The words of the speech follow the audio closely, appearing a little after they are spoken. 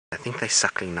I think they're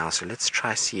suckling now, so let's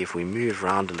try see if we move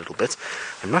around a little bit.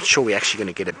 I'm not sure we're actually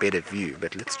going to get a better view,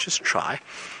 but let's just try.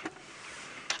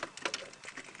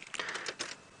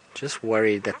 Just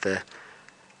worried that the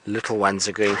little ones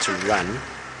are going to run.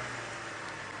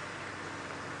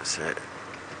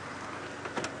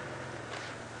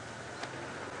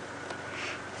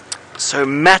 So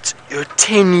Matt, you're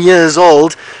 10 years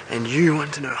old, and you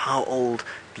want to know how old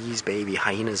these baby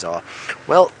hyenas are.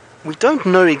 Well, we don't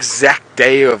know exact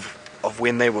day of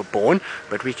when they were born,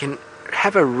 but we can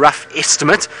have a rough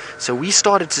estimate. So we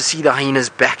started to see the hyenas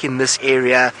back in this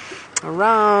area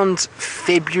around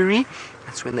February.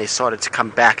 That's when they started to come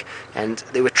back, and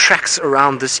there were tracks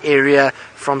around this area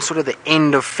from sort of the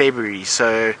end of February.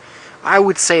 So I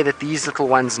would say that these little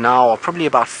ones now are probably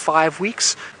about 5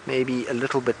 weeks, maybe a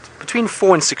little bit between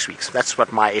 4 and 6 weeks. That's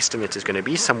what my estimate is going to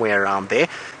be, somewhere around there.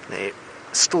 They're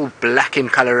still black in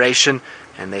coloration,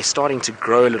 and they're starting to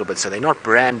grow a little bit, so they're not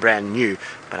brand new,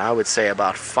 but I would say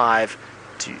about 5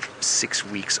 to 6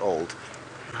 weeks old.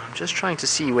 I'm just trying to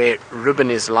see where Ribbon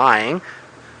is lying.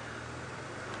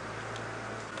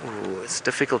 Ooh, it's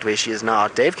difficult where she is now.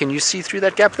 Dave, can you see through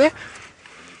that gap there?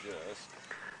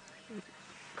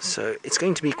 So it's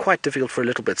going to be quite difficult for a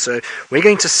little bit. So we're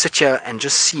going to sit here and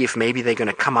just see if maybe they're going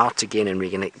to come out again, and we're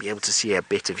going to be able to see a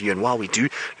better view. And while we do,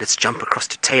 let's jump across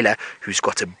to Taylor, who's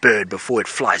got a bird before it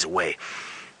flies away.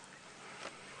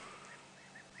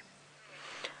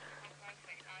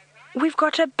 We've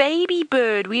got a baby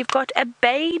bird. We've got a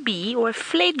baby or a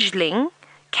fledgling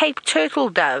Cape turtle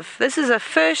dove. This is a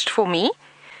first for me.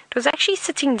 It was actually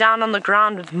sitting down on the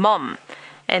ground with Mom.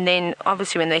 And then,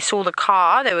 obviously, when they saw the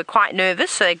car, they were quite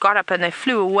nervous, so they got up and they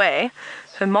flew away.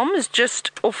 So Mom is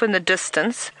just off in the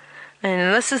distance.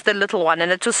 And this is the little one,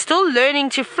 and it was still learning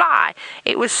to fly.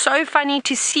 It was so funny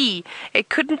to see. It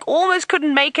almost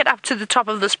couldn't make it up to the top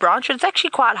of this branch. It's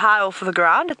actually quite high off of the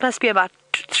ground. It must be about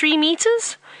 3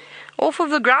 meters off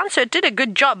of the ground, so it did a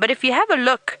good job. But if you have a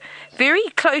look very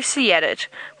closely at it,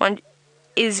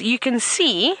 you can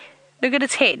see, look at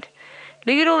its head.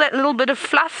 Look at all that little bit of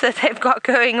fluff that they've got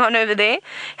going on over there.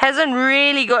 Hasn't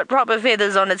really got proper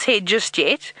feathers on its head just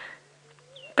yet.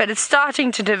 But it's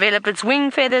starting to develop its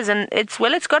wing feathers, and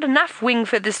it's got enough wing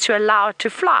feathers to allow it to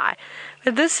fly.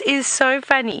 But this is so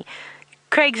funny.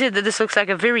 Craig said that this looks like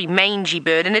a very mangy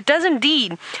bird, and it does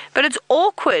indeed. But it's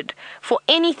awkward for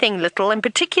anything little, and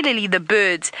particularly the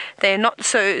birds. They're not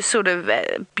so sort of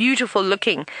beautiful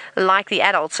looking like the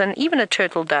adults. And even a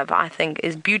turtle dove, I think,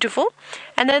 is beautiful.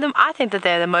 And I think that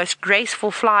they're the most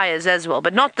graceful flyers as well.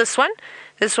 But not this one.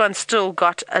 This one's still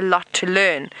got a lot to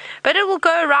learn. But it will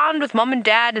go around with Mom and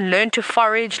Dad and learn to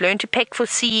forage, learn to peck for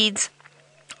seeds.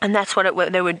 And that's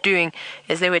what they were doing,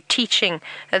 is they were teaching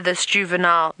this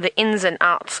juvenile the ins and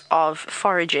outs of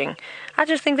foraging. I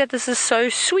just think that this is so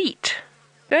sweet.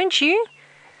 Don't you?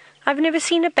 I've never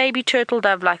seen a baby turtle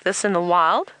dove like this in the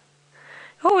wild.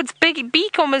 Oh, its big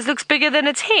beak almost looks bigger than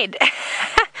its head.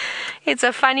 It's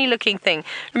a funny looking thing.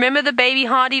 Remember the baby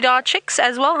hardy-dar chicks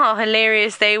as well, how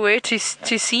hilarious they were to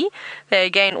see. They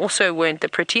again also weren't the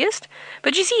prettiest.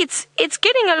 But you see, it's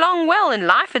getting along well in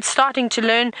life. It's starting to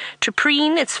learn to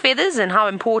preen its feathers, and how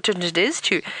important it is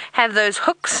to have those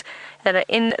hooks that are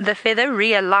in the feather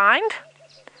realigned.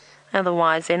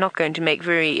 Otherwise, they're not going to make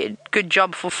very good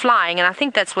job for flying. And I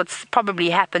think that's what's probably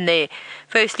happened there.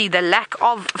 Firstly, the lack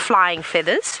of flying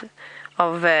feathers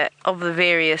of the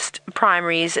various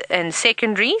primaries and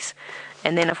secondaries.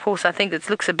 And then, of course, I think it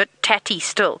looks a bit tatty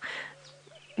still.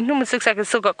 It almost looks like it's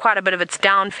still got quite a bit of its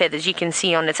down feathers you can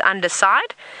see on its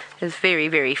underside. It's very,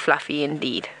 very fluffy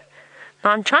indeed. Now,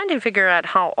 I'm trying to figure out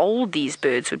how old these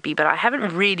birds would be, but I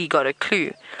haven't really got a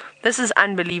clue. This is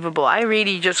unbelievable. I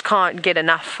really just can't get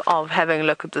enough of having a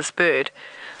look at this bird.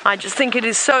 I just think it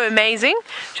is so amazing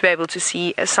to be able to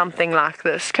see something like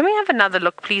this. Can we have another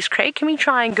look, please, Craig? Can we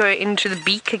try and go into the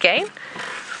beak again?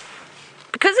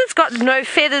 Because it's got no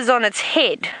feathers on its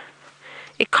head,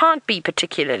 it can't be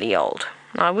particularly old.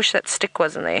 I wish that stick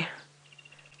wasn't there.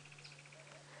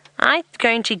 I'm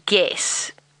going to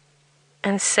guess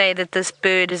and say that this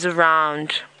bird is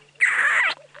around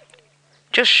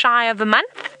just shy of a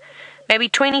month. Maybe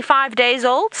 25 days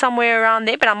old, somewhere around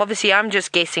there. But I'm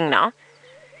just guessing now.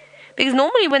 Because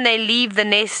normally when they leave the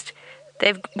nest,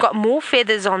 they've got more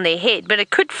feathers on their head. But it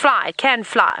could fly, it can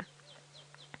fly.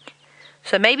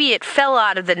 So maybe it fell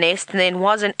out of the nest and then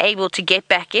wasn't able to get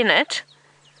back in it.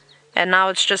 And now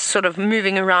it's just sort of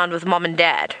moving around with Mom and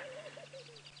Dad.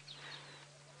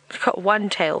 It's got one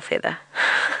tail feather.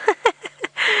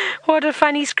 What a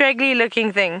funny, scraggly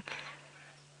looking thing.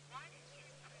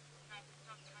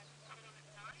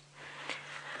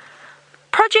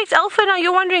 Project Alpha, now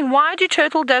you're wondering, why do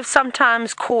turtle doves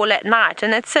sometimes call at night?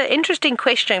 And that's an interesting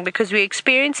question because we're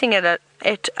experiencing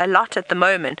it a lot at the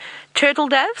moment. Turtle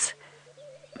doves,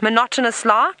 monotonous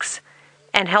larks,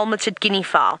 and helmeted guinea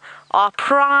fowl are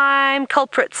prime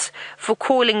culprits for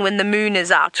calling when the moon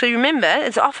is out. So remember,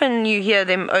 it's often you hear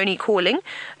them only calling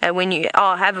when you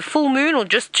have a full moon, or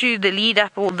just to the lead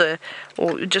up, or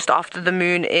just after the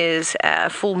moon is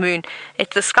full moon. If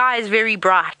the sky is very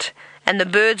bright, and the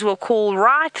birds will call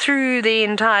right through the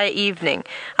entire evening.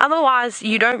 Otherwise,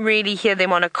 you don't really hear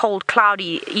them on a cold,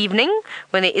 cloudy evening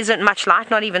when there isn't much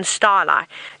light, not even starlight.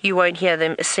 You won't hear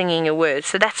them singing a word.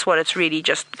 So that's what it's really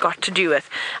just got to do with.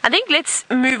 I think let's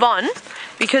move on,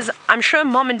 because I'm sure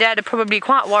Mom and Dad are probably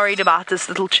quite worried about this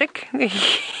little chick.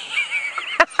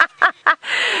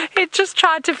 It just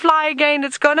tried to fly again.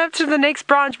 It's gone up to the next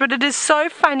branch, but it is so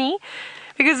funny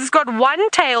because it's got one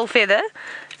tail feather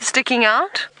sticking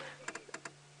out.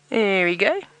 There we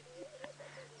go.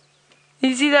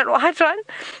 You see that white one?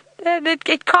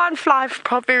 It can't fly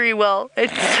very well.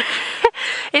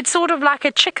 It's sort of like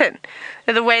a chicken,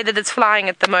 the way that it's flying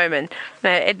at the moment.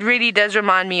 It really does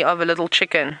remind me of a little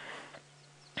chicken.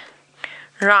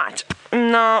 Right.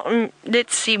 Now,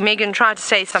 let's see. Megan tried to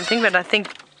say something, but I think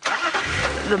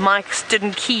the mics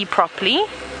didn't key properly.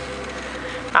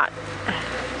 Right.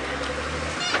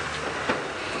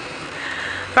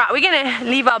 Right, we're going to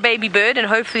leave our baby bird, and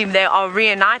hopefully they are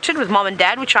reunited with Mom and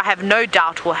Dad, which I have no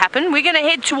doubt will happen. We're going to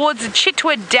head towards the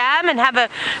Chitwa Dam and have a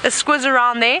squiz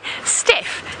around there.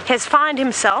 Stef has found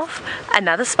himself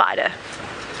another spider.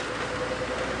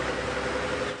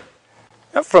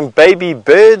 From baby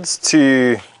birds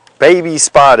to baby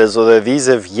spiders, although these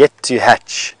have yet to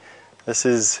hatch. This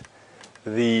is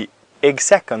the egg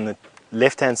sac on the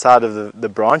left-hand side of the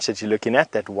branch that you're looking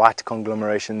at. That white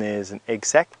conglomeration there is an egg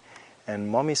sac. And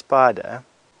mommy spider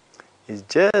is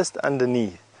just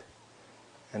underneath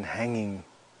and hanging,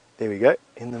 there we go,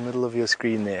 in the middle of your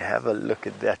screen there. Have a look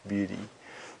at that beauty.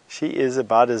 She is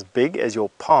about as big as your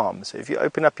palm. So if you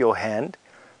open up your hand,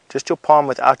 just your palm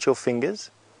without your fingers,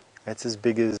 that's as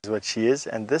big as what she is.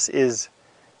 And this is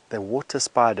the water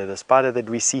spider, the spider that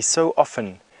we see so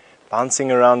often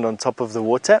bouncing around on top of the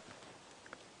water.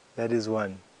 That is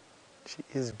one. She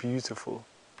is beautiful.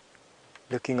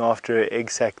 Looking after her egg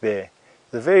sac there.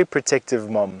 The very protective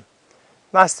mom.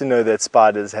 Nice to know that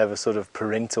spiders have a sort of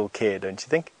parental care, don't you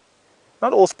think?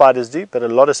 Not all spiders do, but a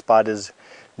lot of spiders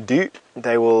do.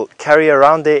 They will carry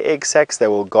around their egg sacs, they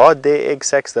will guard their egg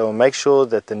sacs, they will make sure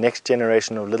that the next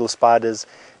generation of little spiders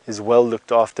is well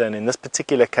looked after. And in this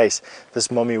particular case,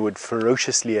 this mommy would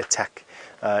ferociously attack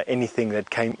anything that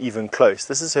came even close.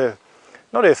 This is her,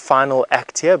 not her final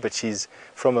act here, but she's,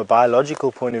 from a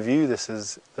biological point of view, this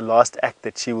is the last act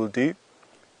that she will do.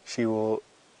 She will,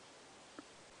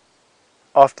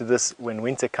 after this, when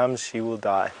winter comes, she will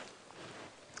die.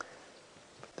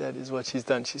 But that is what she's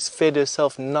done. She's fed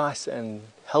herself nice and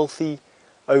healthy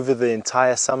over the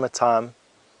entire summertime,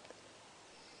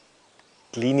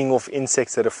 gleaning off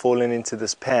insects that have fallen into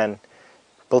this pan,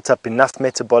 built up enough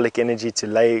metabolic energy to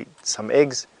lay some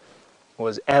eggs,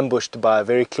 was ambushed by a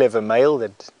very clever male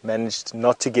that managed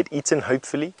not to get eaten,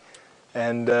 hopefully,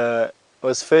 and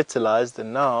was fertilized,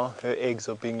 and now her eggs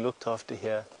are being looked after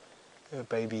here. Her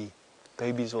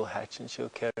babies will hatch and she'll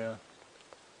carry on.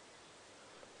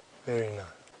 Very nice.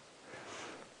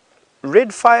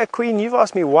 Red Fire Queen, you've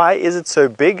asked me why is it so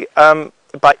big.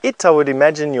 By it I would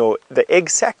imagine the egg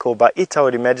sac, or by it I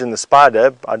would imagine the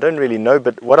spider. I don't really know,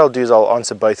 but what I'll do is I'll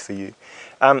answer both for you.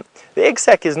 The egg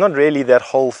sac is not really that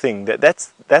whole thing.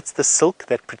 That's the silk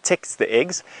that protects the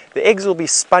eggs. The eggs will be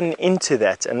spun into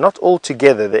that, and not all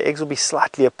together. The eggs will be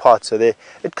slightly apart, so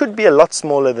it could be a lot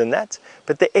smaller than that,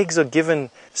 but the eggs are given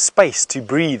space to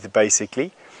breathe,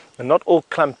 basically, and not all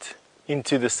clumped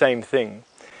into the same thing.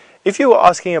 If you were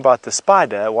asking about the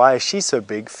spider, why is she so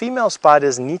big? Female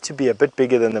spiders need to be a bit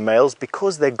bigger than the males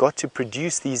because they got to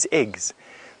produce these eggs.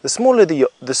 The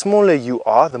smaller you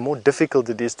are, the more difficult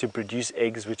it is to produce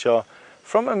eggs, which are,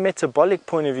 from a metabolic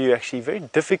point of view, actually very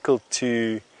difficult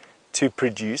to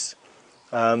produce.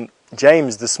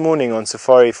 James, this morning on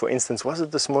safari, for instance, was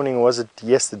it this morning or was it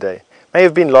yesterday? May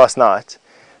have been last night,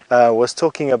 was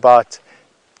talking about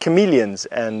chameleons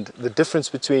and the difference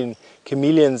between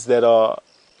chameleons that are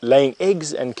laying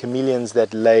eggs and chameleons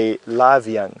that lay live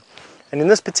young. And in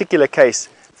this particular case,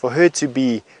 for her to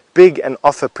be big and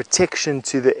offer protection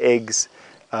to the eggs,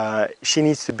 she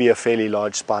needs to be a fairly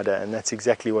large spider, and that's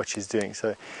exactly what she's doing.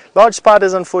 So large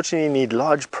spiders unfortunately need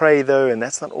large prey though, and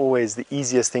that's not always the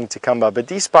easiest thing to come by. But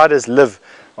these spiders live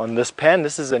on this pan.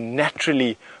 This is a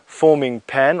naturally forming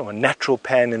pan, or natural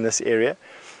pan in this area.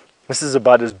 This is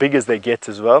about as big as they get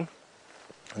as well.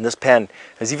 And this pan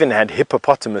has even had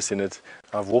hippopotamus in it.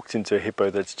 I've walked into a hippo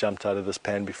that's jumped out of this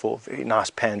pan before. Very nice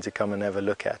pan to come and have a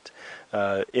look at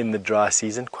in the dry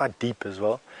season, quite deep as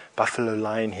well. Buffalo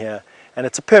lion here, and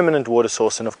it's a permanent water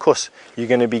source, and of course you're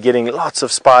going to be getting lots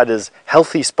of spiders,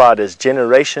 healthy spiders,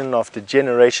 generation after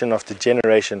generation after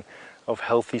generation of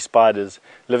healthy spiders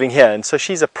living here. And so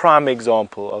she's a prime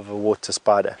example of a water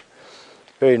spider.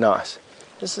 Very nice.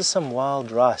 This is some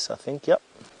wild rice, I think. Yep.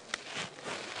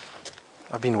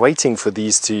 I've been waiting for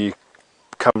these to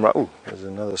come right. Oh, there's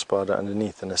another spider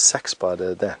underneath, and a sack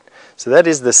spider at that. So that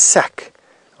is the sack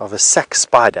of a sack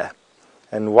spider.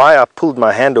 And why I pulled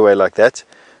my hand away like that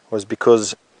was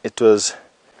because it was,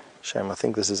 shame, I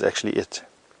think this is actually it.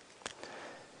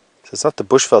 So it's not the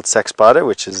bushveld sack spider,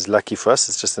 which is lucky for us.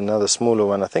 It's just another smaller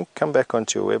one, I think. Come back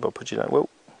onto your web. I'll put you down. Whoa.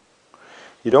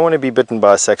 You don't want to be bitten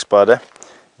by a sack spider.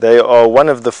 They are one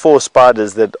of the 4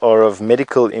 spiders that are of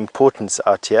medical importance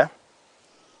out here.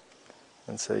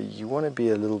 And so you want to be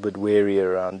a little bit wary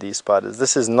around these spiders.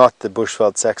 This is not the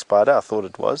bushveld sack spider. I thought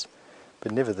it was.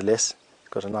 But nevertheless, it's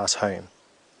got a nice home.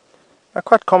 Now,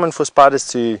 quite common for spiders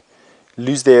to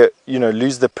lose their,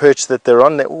 lose the perch that they're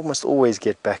on. They almost always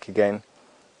get back again.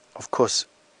 Of course,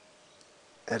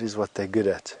 that is what they're good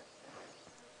at.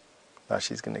 Now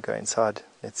she's going to go inside.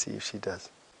 Let's see if she does.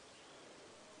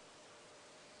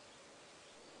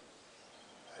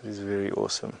 That is very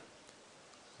awesome.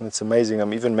 And it's amazing.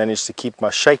 I'm even managed to keep my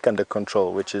shake under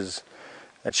control, that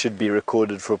should be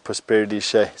recorded for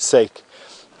posterity's sake.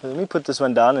 So let me put this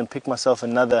one down and pick myself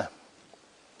another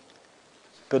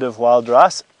bit of wild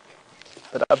rice.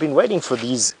 But I've been waiting for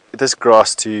this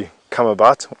grass to come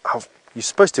about. You're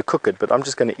supposed to cook it, but I'm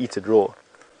just going to eat it raw.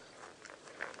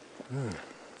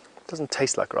 It doesn't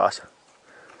taste like rice.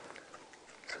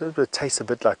 It tastes a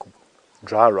bit like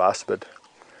dry rice, but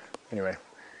anyway,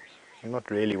 not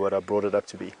really what I brought it up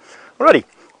to be. Alrighty,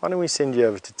 why don't we send you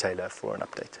over to Taylor for an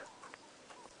update.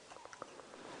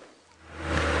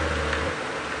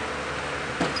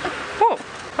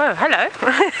 Oh, hello.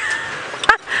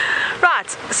 Right,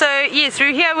 so yes,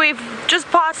 through here we've just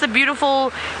passed a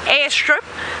beautiful airstrip.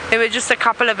 There were just a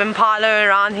couple of impala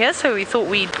around here, so we thought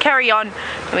we'd carry on,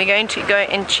 and we're going to go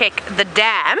and check the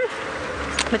dam,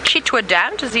 the Chitwa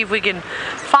dam, to see if we can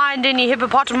find any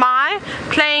hippopotami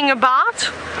playing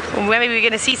about. Or maybe we're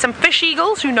going to see some fish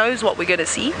eagles. Who knows what we're going to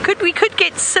see. We could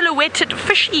get silhouetted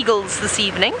fish eagles this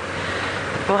evening.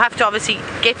 We'll have to obviously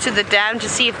get to the dam to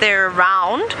see if they're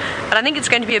around, but I think it's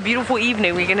going to be a beautiful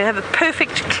evening. We're going to have a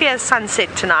perfect clear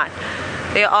sunset tonight.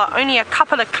 There are only a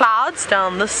couple of clouds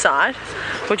down this side,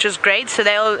 which is great, so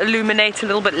they'll illuminate a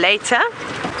little bit later.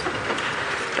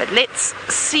 But let's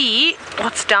see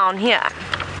what's down here.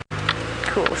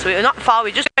 Cool, so we're not far,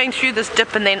 we're just going through this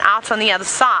dip, and then out on the other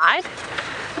side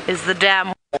is the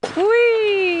dam.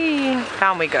 Whee!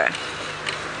 Down we go.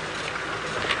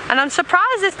 And I'm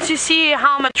surprised as to see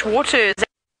how much water is.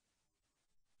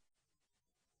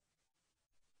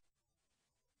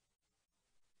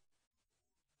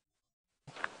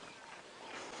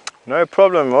 No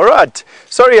problem. All right.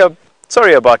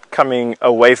 Sorry about coming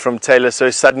away from Taylor so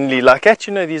suddenly like that.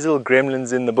 These little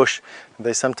gremlins in the bush,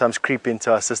 they sometimes creep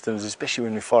into our systems, especially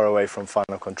when we're far away from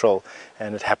final control.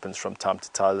 And it happens from time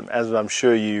to time, as I'm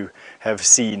sure you have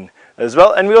seen as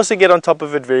well. And we also get on top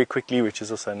of it very quickly, which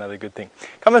is also another good thing.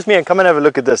 Come with me and come and have a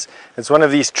look at this. It's one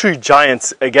of these true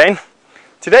giants again.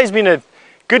 Today's been a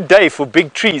good day for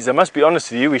big trees. I must be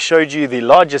honest with you. We showed you the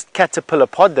largest caterpillar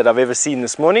pod that I've ever seen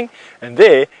this morning, and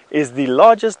there is the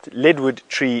largest leadwood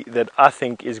tree that I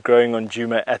think is growing on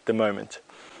Djuma at the moment.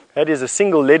 That is a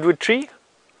single leadwood tree,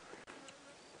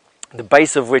 the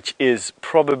base of which is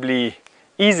probably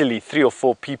easily 3 or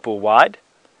 4 people wide.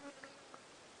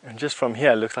 And just from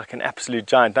here, it looks like an absolute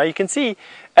giant. Now you can see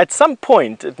at some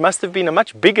point it must have been a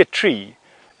much bigger tree,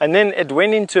 and then it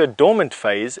went into a dormant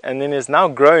phase, and then has now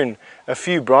grown a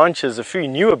few branches, a few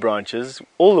newer branches,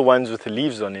 all the ones with the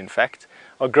leaves on in fact,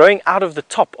 are growing out of the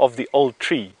top of the old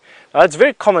tree. Now it's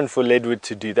very common for leadwood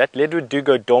to do that. Leadwood do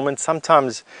go dormant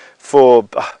sometimes for...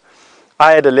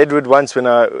 I had a leadwood once when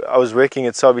I was working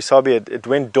at Sabi Sabi. It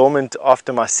went dormant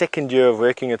after my 2nd year of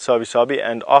working at Sabi Sabi,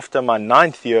 and after my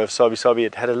 9th year of Sabi Sabi,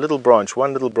 it had a little branch,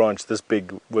 one little branch this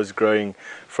big was growing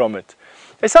from it.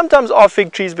 They sometimes are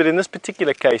fig trees, but in this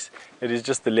particular case, it is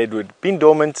just the leadwood. Been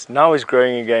dormant, now is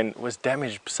growing again, was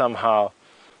damaged somehow,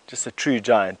 just a true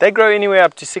giant. They grow anywhere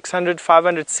up to 600,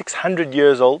 500, 600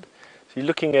 years old. So you're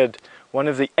looking at one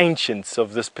of the ancients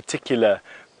of this particular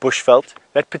bushveld.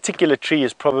 That particular tree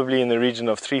is probably in the region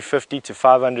of 350 to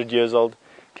 500 years old.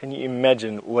 Can you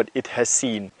imagine what it has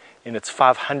seen in its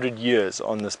 500 years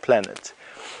on this planet?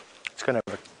 It's going to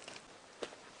have a...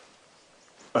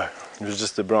 Oh, It was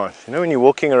just a branch. You know, when you're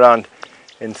walking around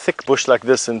in thick bush like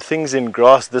this and things in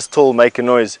grass this tall make a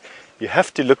noise, you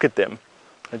have to look at them.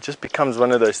 It just becomes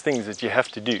one of those things that you have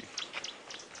to do.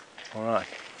 Alright.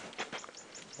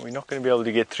 We're not going to be able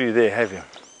to get through there, have you?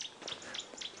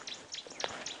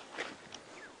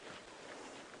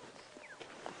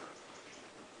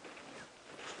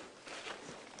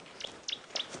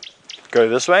 Go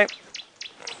this way,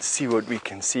 see what we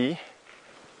can see.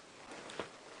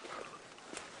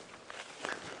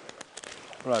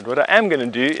 Right, what I am going to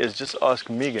do is just ask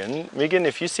Megan. Megan,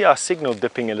 if you see our signal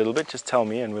dipping a little bit, just tell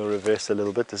me and we'll reverse a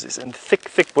little bit. This is in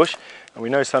thick bush, and we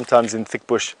know sometimes in thick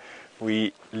bush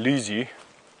we lose you.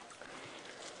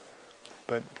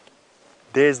 But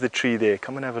there's the tree there.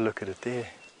 Come and have a look at it there.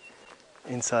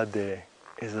 Inside there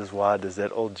is as wide as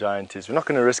that old giant is. We're not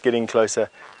going to risk getting closer.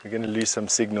 We're going to lose some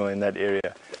signal in that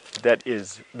area. That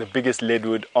is the biggest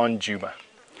leadwood on Djuma.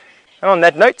 And on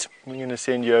that note, we're going to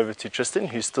send you over to Tristan,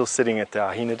 who's still sitting at the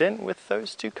hyena den with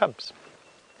those two cubs.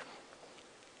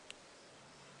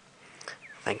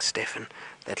 Thanks, Stefan.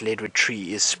 That leadwood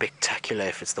tree is spectacular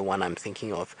if it's the one I'm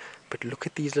thinking of. But look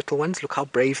at these little ones. Look how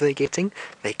brave they're getting.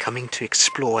 They're coming to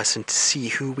explore us and to see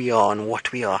who we are and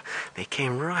what we are. They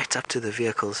came right up to the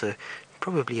vehicle, so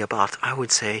probably about, I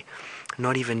would say,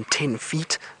 not even 10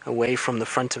 feet away from the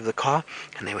front of the car,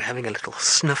 and they were having a little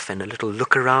sniff and a little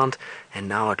look around, and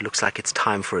now it looks like it's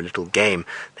time for a little game.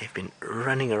 They've been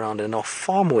running around and are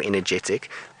far more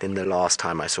energetic than the last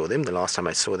time I saw them. The last time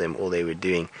I saw them, all they were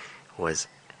doing was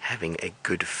having a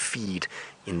good feed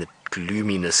in the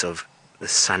gloominess of the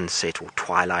sunset or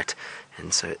twilight,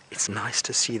 and so it's nice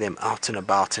to see them out and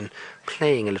about and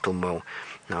playing a little more.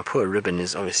 Now, poor Ribbon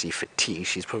is obviously fatigued.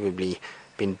 She's probably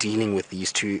been dealing with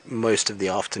these two most of the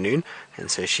afternoon, and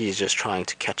so she's just trying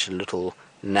to catch a little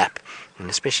nap, and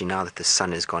especially now that the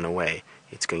sun has gone away,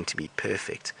 it's going to be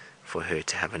perfect for her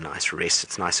to have a nice rest.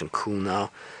 It's nice and cool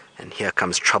now, and here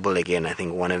comes trouble again. I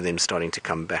think one of them starting to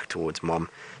come back towards Mom.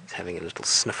 It's having a little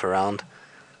sniff around.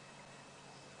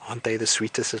 Aren't they the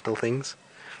sweetest little things?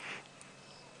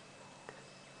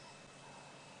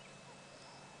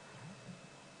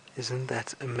 Isn't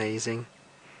that amazing?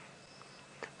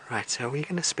 Right, so we're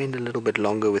going to spend a little bit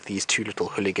longer with these two little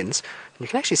hooligans. You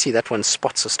can actually see that one's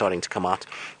spots are starting to come out.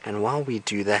 And while we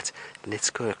do that, let's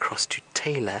go across to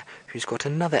Taylor, who's got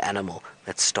another animal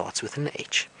that starts with an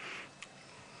H.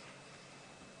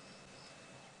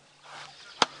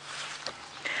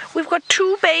 We've got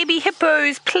two baby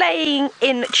hippos playing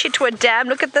in Chitwa Dam.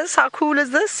 Look at this, how cool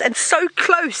is this? And so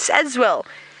close as well.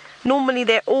 Normally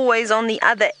they're always on the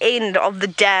other end of the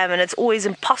dam, and it's always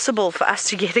impossible for us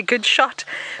to get a good shot.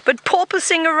 But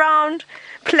porpoising around,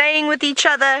 playing with each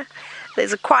other.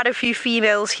 There's quite a few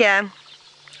females here.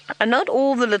 And not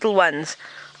all the little ones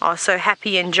are so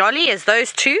happy and jolly as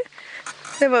those two.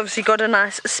 They've obviously got a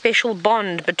nice special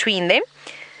bond between them.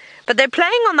 But they're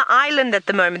playing on the island at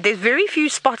the moment. There's very few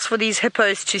spots for these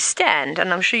hippos to stand,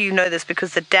 and I'm sure you know this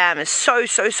because the dam is so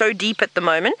deep at the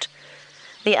moment.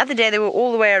 The other day they were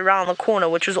all the way around the corner,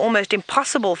 which was almost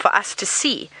impossible for us to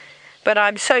see. But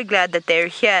I'm so glad that they're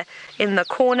here in the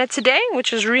corner today,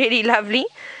 which is really lovely.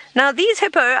 Now these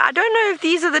hippo, I don't know if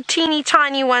these are the teeny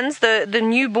tiny ones, the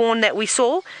newborn that we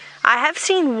saw. I have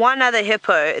seen one other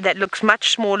hippo that looks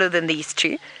much smaller than these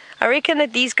two. I reckon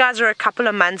that these guys are a couple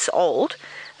of months old.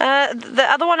 The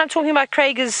other one I'm talking about,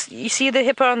 Craig, is, you see the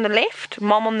hippo on the left,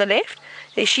 Mom on the left?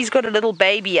 She's got a little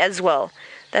baby as well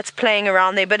that's playing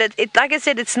around there, but it like I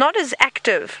said, it's not as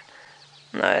active.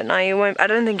 No, you won't. I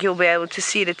don't think you'll be able to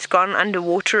see it. It's gone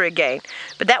underwater again.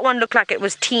 But that one looked like it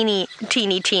was teeny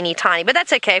tiny. But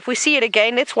that's okay. If we see it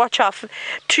again, let's watch our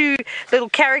two little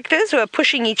characters who are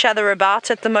pushing each other about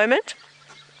at the moment.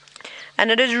 And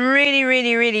it is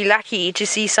really lucky to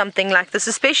see something like this,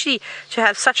 especially to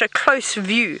have such a close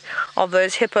view of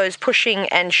those hippos pushing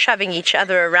and shoving each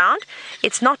other around.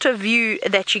 It's not a view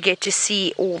that you get to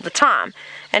see all the time.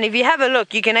 And if you have a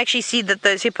look, you can actually see that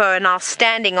those hippo are now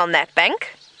standing on that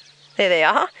bank. There they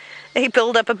are. They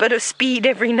build up a bit of speed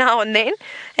every now and then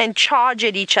and charge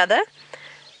at each other.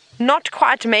 Not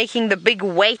quite making the big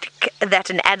wake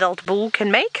that an adult bull can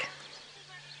make.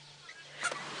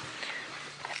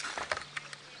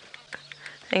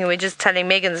 And we're just telling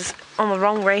Megan's on the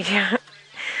wrong radio.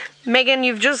 Megan,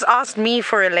 you've just asked me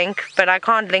for a link, but I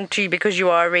can't link to you because you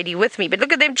are already with me. But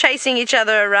look at them chasing each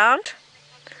other around.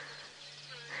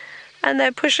 And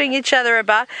they're pushing each other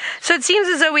about. So it seems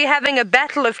as though we're having a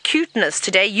battle of cuteness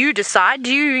today. You decide,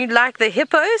 do you like the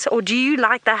hippos or do you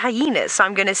like the hyenas? So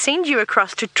I'm going to send you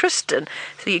across to Tristan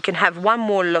so you can have one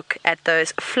more look at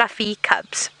those fluffy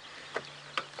cubs.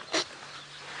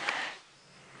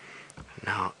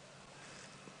 Now,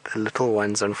 The little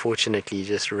ones unfortunately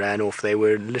just ran off. They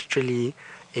were literally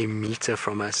a meter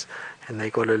from us, and they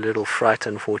got a little fright,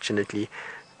 unfortunately.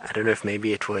 I don't know if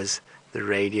maybe it was the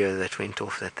radio that went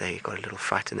off that they got a little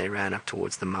fright and they ran up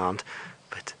towards the mound,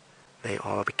 but they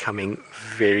are becoming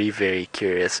very, very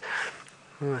curious.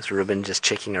 There's Ribbon just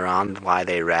checking around why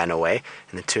they ran away,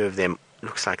 and the two of them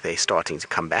looks like they're starting to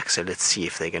come back, so let's see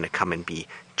if they're going to come and be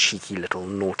cheeky little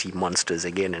naughty monsters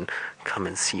again and come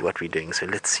and see what we're doing. So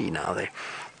let's see now. They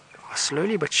are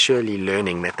slowly but surely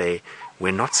learning that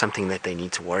we're not something that they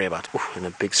need to worry about. Ooh, and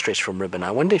a big stretch from Ribbon.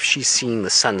 I wonder if she's seeing the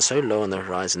sun so low on the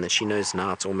horizon that she knows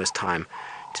now it's almost time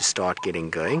to start getting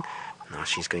going. Now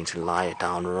she's going to lie it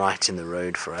down right in the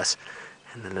road for us,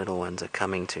 and the little ones are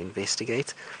coming to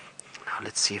investigate. Now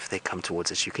let's see if they come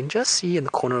towards us. You can just see in the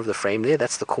corner of the frame there,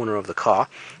 that's the corner of the car.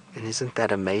 And isn't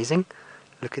that amazing?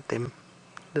 Look at them.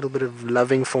 A little bit of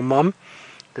loving for mom.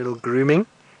 Little grooming.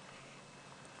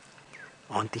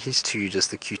 Aren't these two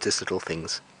just the cutest little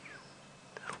things?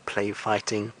 Little play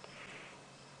fighting.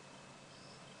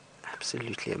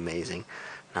 Absolutely amazing.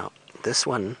 Now this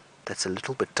one that's a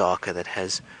little bit darker, that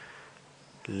has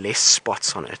less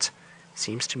spots on it,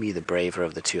 seems to be the braver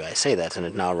of the two. I say that and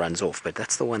it now runs off, but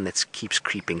that's the one that keeps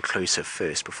creeping closer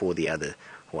first before the other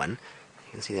one.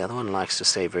 You can see the other one likes to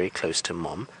stay very close to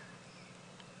mom.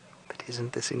 But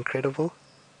isn't this incredible?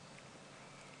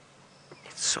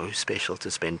 It's so special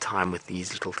to spend time with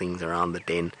these little things around the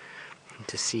den and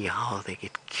to see how they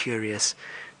get curious.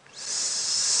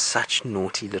 Such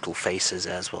naughty little faces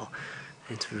as well.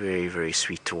 It's very, very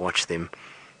sweet to watch them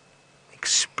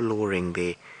exploring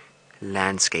their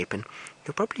landscape, and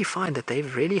you'll probably find that they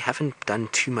really haven't done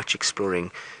too much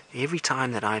exploring. Every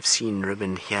time that I've seen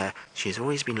Ribbon here, she's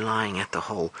always been lying at the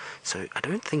hole, so I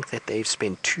don't think that they've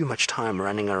spent too much time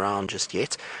running around just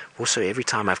yet. Also, every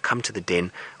time I've come to the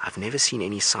den, I've never seen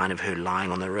any sign of her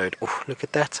lying on the road. Oh, look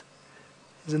at that.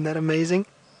 Isn't that amazing?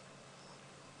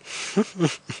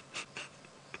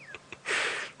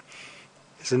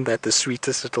 Isn't that the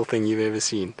sweetest little thing you've ever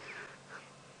seen?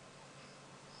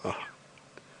 Oh.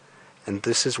 And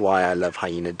this is why I love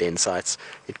hyena den sites.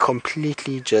 It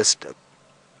completely just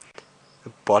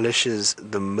abolishes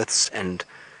the myths and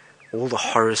all the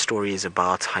horror stories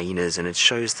about hyenas, and it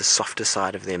shows the softer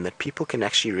side of them that people can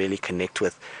actually really connect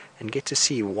with and get to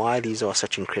see why these are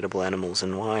such incredible animals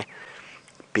and why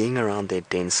being around their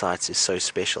den sites is so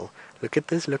special. Look at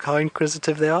this, look how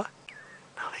inquisitive they are.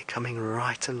 Now they're coming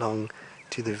right along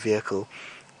to the vehicle.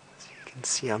 As you can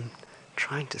see, I'm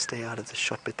trying to stay out of the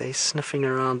shot, but they're sniffing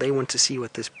around. They want to see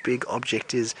what this big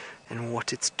object is and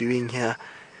what it's doing here.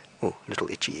 Oh, little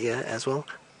itchy ear as well.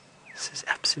 This is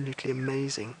absolutely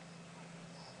amazing.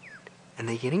 And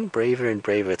they're getting braver and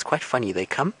braver. It's quite funny. They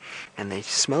come and they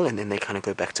smell and then they kind of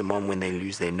go back to mom when they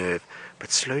lose their nerve.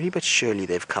 But slowly but surely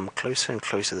they've come closer and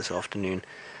closer this afternoon,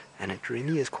 and it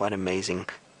really is quite amazing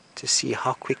to see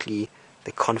how quickly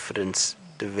the confidence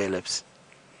develops.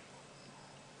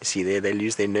 You see there, they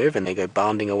lose their nerve and they go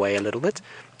bounding away a little bit,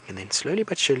 and then slowly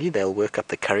but surely they'll work up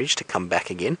the courage to come back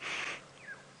again.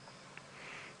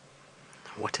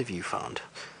 What have you found?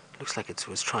 Looks like it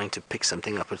was trying to pick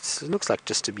something up. It looks like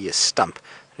just to be a stump.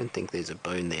 I don't think there's a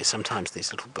bone there. Sometimes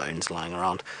there's little bones lying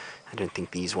around. I don't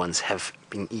think these ones have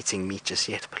been eating meat just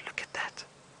yet, but look at that.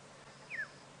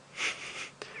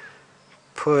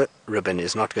 Poor Ribbon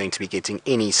is not going to be getting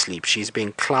any sleep. She's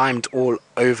been climbed all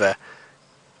over.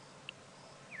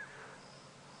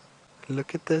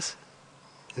 Look at this.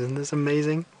 Isn't this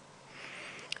amazing?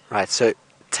 Right, so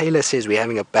Taylor says we're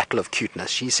having a battle of cuteness.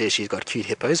 She says she's got cute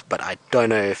hippos, but I don't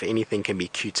know if anything can be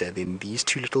cuter than these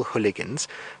two little hooligans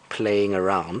playing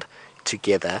around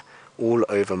together all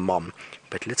over mom.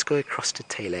 But let's go across to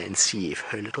Taylor and see if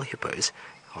her little hippos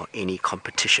are any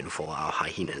competition for our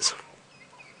hyenas.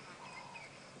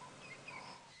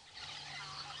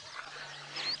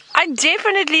 I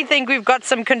definitely think we've got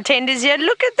some contenders here.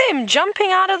 Look at them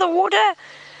jumping out of the water,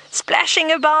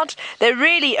 splashing about. They're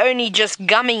really only just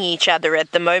gumming each other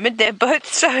at the moment. They're both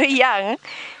so young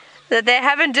that they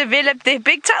haven't developed their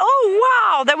big tail. Oh,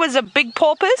 wow, that was a big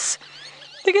porpoise.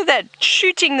 Look at that,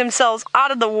 shooting themselves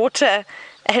out of the water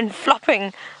and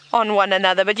flopping on one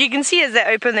another. But you can see as they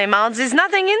open their mouths, there's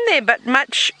nothing in there but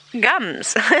much gums.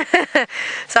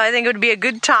 So I think it would be a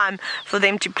good time for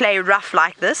them to play rough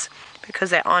like this,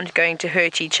 because they aren't going to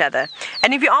hurt each other.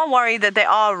 And if you are worried that they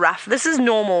are rough, this is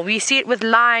normal. We see it with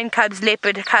lion cubs,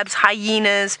 leopard cubs,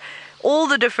 hyenas, all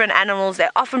the different animals. They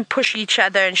often push each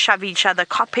other and shove each other,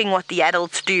 copying what the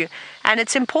adults do. And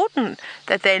it's important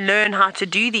that they learn how to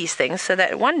do these things so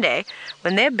that one day,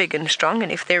 when they're big and strong,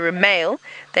 and if they're a male,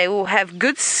 they will have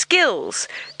good skills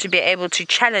to be able to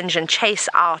challenge and chase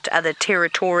out other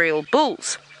territorial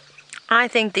bulls. I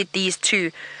think that these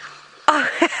two... Oh,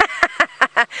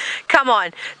 come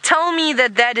on, tell me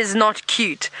that that is not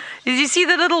cute. Did you see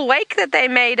the little wake that they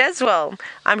made as well?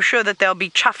 I'm sure that they'll be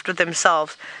chuffed with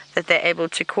themselves that they're able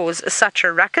to cause such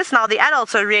a ruckus. Now, the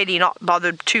adults are really not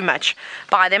bothered too much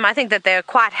by them. I think that they're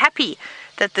quite happy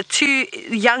that the two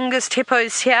youngest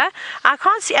hippos here, I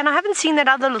can't see, and I haven't seen that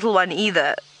other little one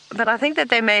either, but I think that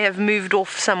they may have moved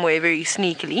off somewhere very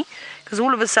sneakily, because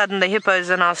all of a sudden the hippos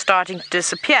are now starting to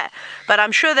disappear. But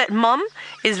I'm sure that Mom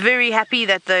is very happy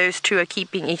that those two are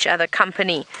keeping each other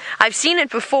company. I've seen it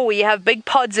before where you have big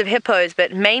pods of hippos,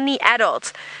 but mainly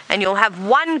adults, and you'll have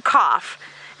one calf,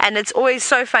 and it's always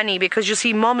so funny because you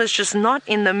see Mom is just not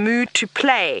in the mood to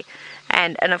play.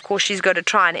 And of course she's got to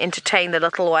try and entertain the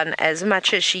little one as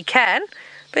much as she can,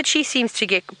 but she seems to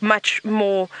get much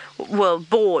more, well,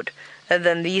 bored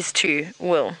than these two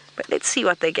will. But let's see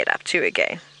what they get up to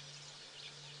again.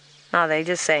 Now they're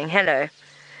just saying hello.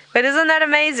 But isn't that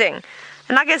amazing?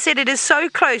 And like I said, it is so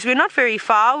close. We're not very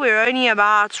far. We're only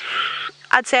about,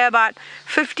 I'd say about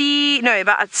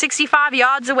 65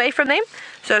 yards away from them.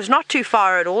 So it's not too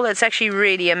far at all. It's actually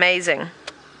really amazing.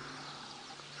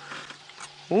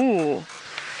 Ooh,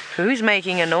 who's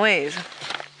making a noise?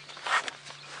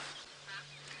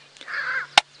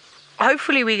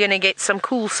 Hopefully we're going to get some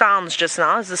cool sounds just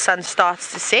now as the sun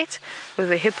starts to set, with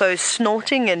the hippos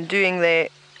snorting and doing their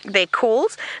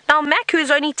calls. Now Mac,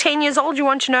 who's only 10 years old, you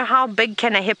want to know how big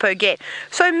can a hippo get.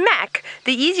 So Mac,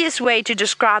 the easiest way to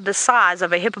describe the size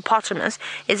of a hippopotamus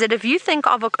is that if you think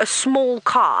of a small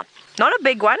car, not a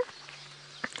big one,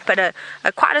 but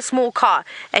quite a small car.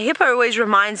 A hippo always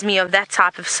reminds me of that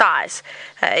type of size.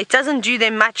 It doesn't do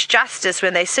them much justice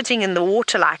when they're sitting in the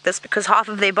water like this because half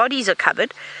of their bodies are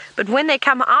covered. But when they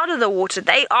come out of the water,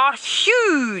 they are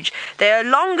huge. They are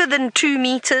longer than 2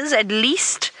 meters at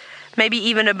least, maybe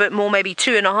even a bit more, maybe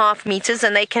 2.5 meters,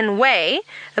 and they can weigh,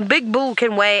 a big bull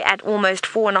can weigh at almost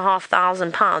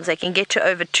 4,500 pounds. They can get to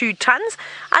over 2 tons.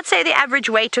 I'd say the average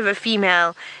weight of a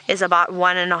female is about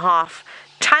 1.5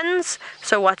 tons,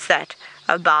 so what's that?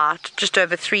 About just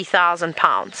over 3,000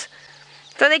 pounds.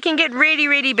 So they can get really,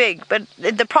 really big, but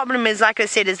the problem is, like I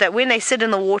said, is that when they sit in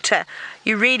the water,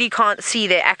 you really can't see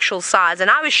their actual size. And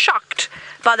I was shocked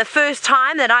by the first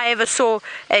time that I ever saw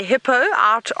a hippo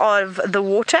out of the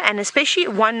water, and especially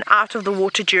one out of the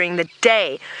water during the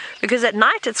day, because at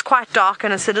night it's quite dark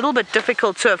and it's a little bit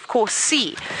difficult to, of course,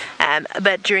 see.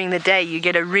 But during the day you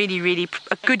get a really, really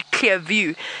good clear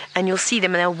view, and you'll see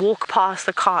them and they'll walk past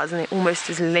the cars and they're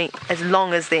almost as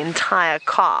long as the entire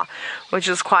car, which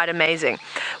is quite amazing.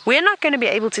 We're not going to be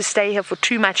able to stay here for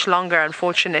too much longer,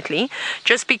 unfortunately,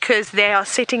 just because they are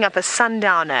setting up a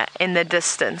sundowner in the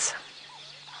distance.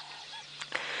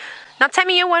 Now,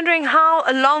 Tammy, you're wondering how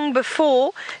long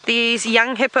before these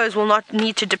young hippos will not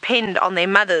need to depend on their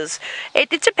mothers. It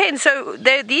depends. So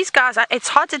these guys, it's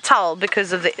hard to tell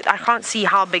because of I can't see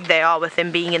how big they are with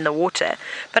them being in the water.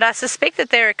 But I suspect that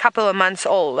they're a couple of months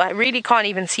old. I really can't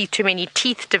even see too many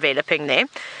teeth developing there.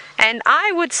 And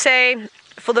I would say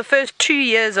for the first 2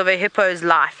 years of a hippo's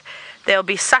life, they'll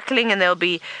be suckling and they'll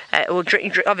be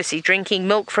obviously drinking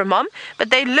milk from mom,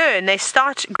 but they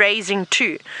start grazing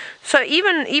too. So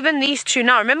even these two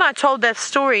now, remember I told that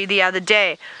story the other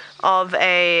day of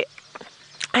a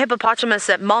hippopotamus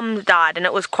that mom died and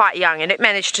it was quite young and it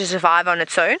managed to survive on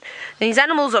its own. And these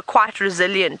animals are quite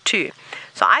resilient too.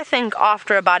 So I think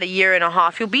after about 1.5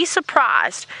 years, you'll be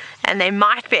surprised and they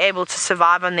might be able to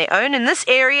survive on their own. In this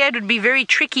area it would be very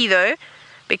tricky though,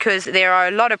 because there are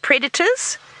a lot of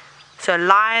predators. So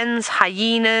lions,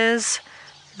 hyenas,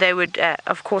 they would,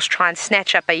 of course, try and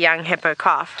snatch up a young hippo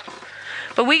calf.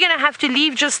 But we're going to have to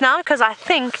leave just now because I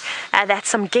think that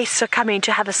some guests are coming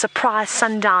to have a surprise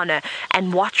sundowner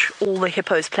and watch all the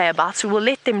hippos play about. So we'll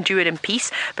let them do it in peace.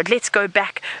 But let's go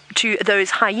back to those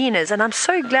hyenas. And I'm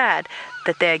so glad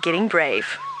that they're getting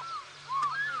brave.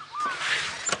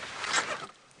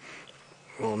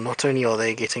 Well, not only are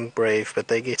they getting brave, but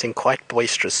they're getting quite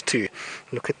boisterous too.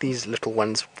 Look at these little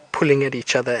ones pulling at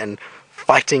each other and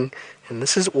fighting, and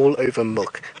this is all over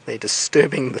milk. They're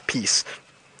disturbing the peace.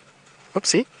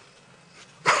 Oopsie.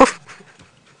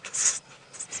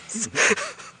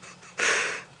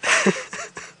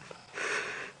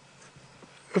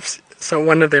 Oops. So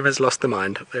one of them has lost their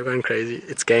mind. They're going crazy.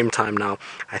 It's game time now.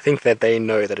 I think that they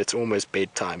know that it's almost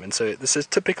bedtime. And so this is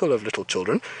typical of little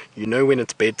children. You know when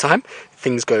it's bedtime,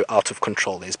 things go out of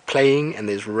control. There's playing and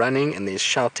there's running and there's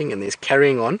shouting and there's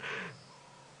carrying on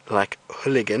like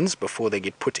hooligans before they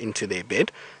get put into their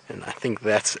bed. And I think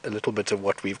that's a little bit of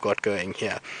what we've got going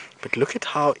here. But look at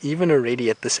how even already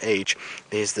at this age,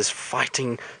 there's this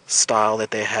fighting style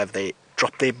that they have. They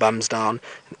drop their bums down,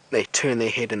 they turn their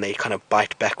head and they kind of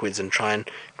bite backwards and try and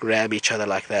grab each other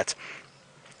like that.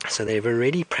 So they're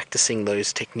already practicing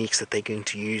those techniques that they're going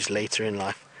to use later in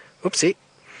life. Oopsie.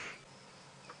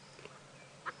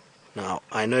 Now,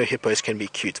 I know hippos can be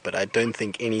cute, but I don't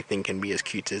think anything can be as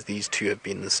cute as these two have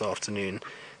been this afternoon.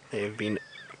 They have been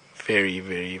very,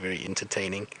 very, very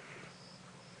entertaining.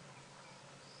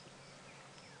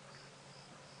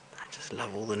 I just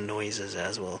love all the noises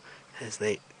as well as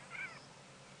they...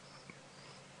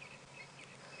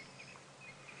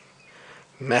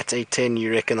 Matt 810,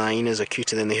 you reckon the hyenas are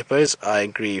cuter than the hippos? I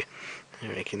agree. I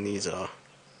reckon these are...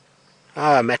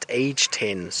 Ah, Matt age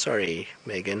 10. Sorry,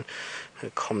 Megan. Her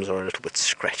comms are a little bit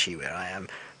scratchy where I am.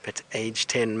 But age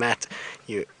 10, Matt,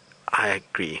 I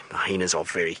agree. The hyenas are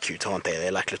very cute, aren't they?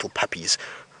 They're like little puppies.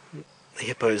 The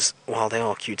hippos, while they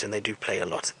are cute and they do play a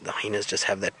lot, the hyenas just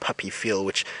have that puppy feel,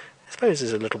 which I suppose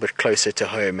is a little bit closer to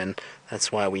home, and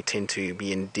that's why we tend to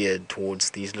be endeared towards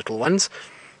these little ones.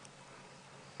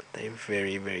 But they're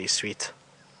very, very sweet.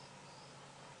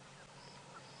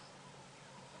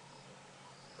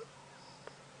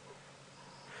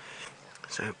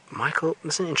 So, Michael,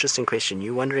 this is an interesting question.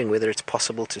 You're wondering whether it's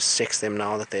possible to sex them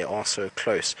now that they are so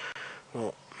close.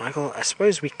 Well, Michael, I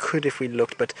suppose we could if we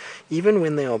looked, but even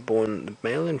when they are born, the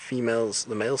male and females,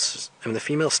 the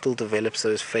female still develops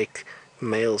those fake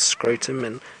male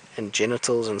scrotum and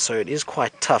genitals, and so it is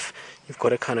quite tough. You've got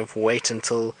to kind of wait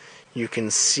until you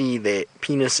can see their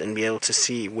penis and be able to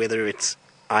see whether it's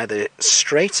either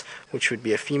straight, which would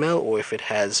be a female, or if it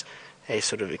has a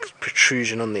sort of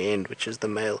protrusion on the end, which is the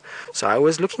male. So I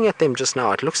was looking at them just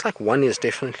now. It looks like one is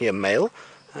definitely a male.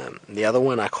 The other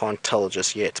one I can't tell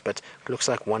just yet, but it looks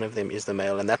like one of them is the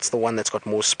male, and that's the one that's got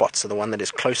more spots. So the one that is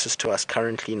closest to us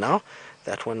currently now,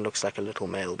 that one looks like a little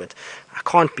male, but I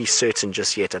can't be certain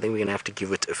just yet. I think we're going to have to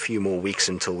give it a few more weeks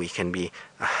until we can be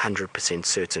 100%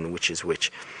 certain which is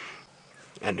which,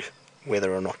 and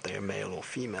whether or not they're male or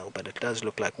female, but it does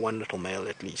look like one little male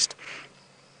at least.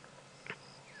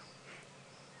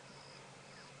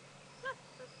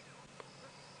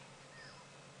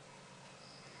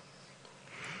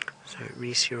 So,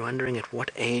 Reese, you're wondering at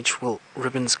what age will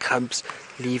Ribbon's cubs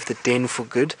leave the den for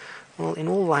good? Well, in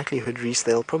all likelihood, Reese,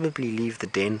 they'll probably leave the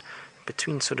den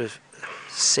between sort of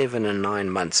 7 and 9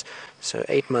 months. So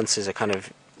 8 months is a kind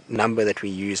of number that we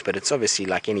use, but it's obviously,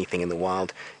 like anything in the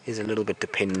wild, is a little bit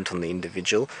dependent on the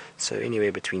individual. So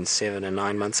anywhere between 7 and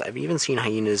 9 months. I've even seen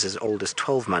hyenas as old as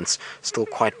 12 months, still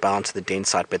quite bound to the den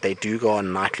site, but they do go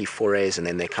on nightly forays, and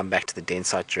then they come back to the den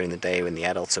site during the day when the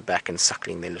adults are back and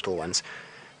suckling their little ones.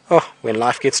 Oh, when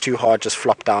life gets too hard, just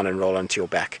flop down and roll onto your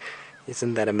back.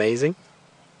 Isn't that amazing?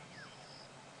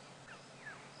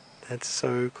 That's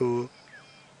so cool.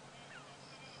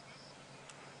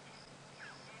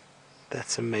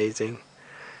 That's amazing.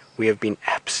 We have been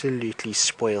absolutely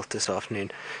spoilt this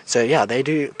afternoon. So yeah, they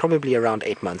do probably around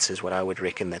 8 months is what I would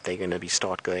reckon that they're going to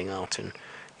start going out and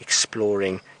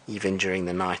exploring even during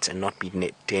the night and not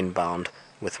be den bound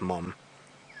with mom.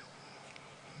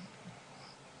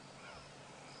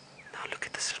 Look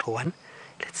at this little one.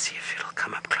 Let's see if it'll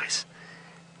come up close.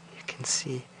 You can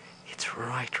see it's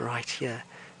right here.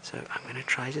 So I'm going to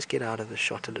try just get out of the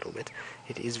shot a little bit.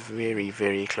 It is very,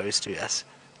 very close to us.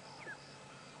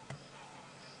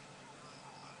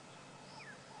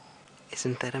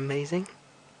 Isn't that amazing?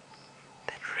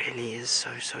 That really is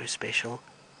so, so special.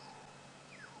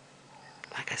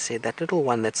 Like I said, that little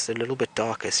one that's a little bit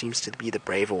darker seems to be the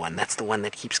braver one. That's the one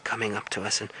that keeps coming up to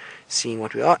us and seeing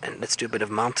what we are. And let's do a bit of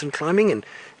mountain climbing and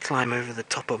climb over the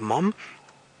top of mom.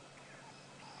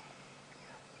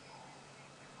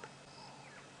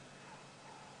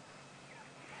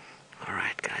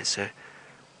 Alright guys, so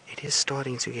it is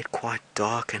starting to get quite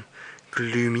dark and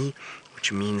gloomy,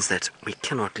 which means that we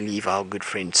cannot leave our good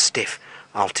friend Stef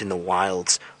out in the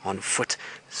wilds on foot.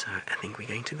 So I think we're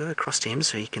going to go across to him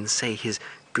so he can say his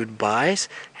goodbyes,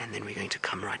 and then we're going to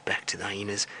come right back to the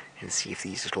hyenas and see if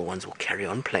these little ones will carry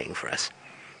on playing for us.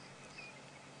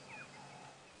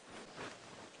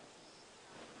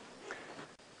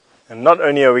 And not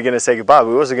only are we going to say goodbye,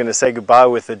 we're also going to say goodbye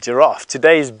with the giraffe.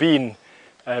 Today's been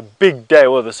a big day,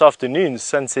 well, this afternoon's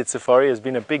sunset safari has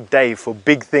been a big day for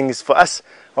big things for us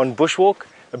on bushwalk.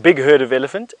 A big herd of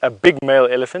elephant, a big male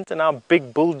elephant, and our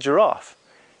big bull giraffe.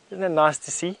 Isn't that nice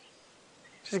to see?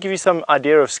 Just to give you some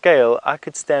idea of scale, I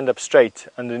could stand up straight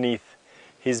underneath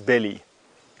his belly.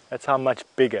 That's how much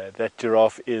bigger that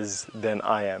giraffe is than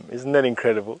I am. Isn't that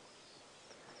incredible?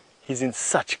 He's in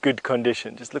such good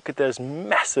condition. Just look at those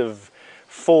massive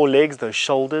forelegs, those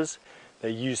shoulders. They're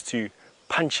used to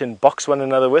punch and box one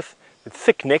another with. With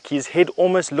thick neck, his head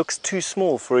almost looks too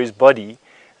small for his body.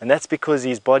 and that's because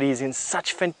his body is in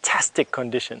such fantastic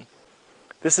condition.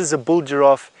 This is a bull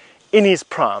giraffe in his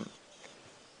prime.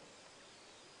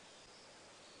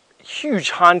 Huge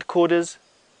hindquarters,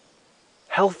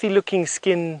 healthy looking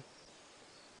skin,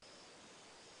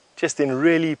 just in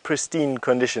really pristine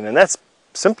condition, and that's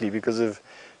simply because of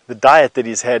the diet that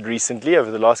he's had recently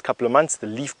over the last couple of months. The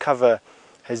leaf cover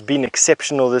has been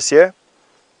exceptional this year,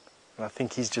 and I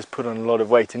think he's just put on a lot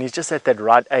of weight, and he's just at that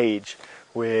right age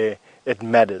where it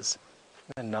matters.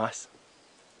 Isn't that nice?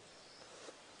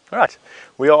 Alright,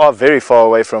 we are very far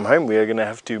away from home. We are going to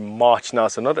have to march now,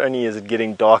 so not only is it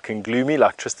getting dark and gloomy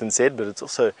like Tristan said, but it's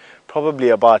also probably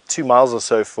about 2 miles or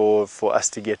so for us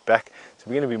to get back. So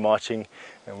we're going to be marching,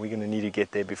 and we're going to need to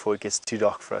get there before it gets too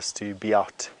dark for us to be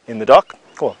out in the dark.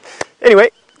 Cool.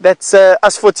 Anyway, that's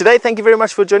us for today. Thank you very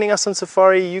much for joining us on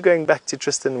safari. You going back to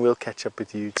Tristan. We'll catch up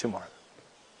with you tomorrow.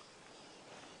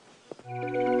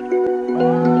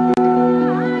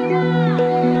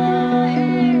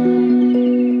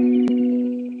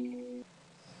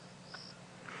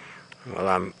 Well,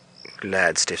 I'm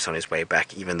glad Stef's on his way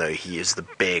back, even though he is the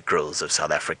Bear Grylls of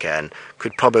South Africa and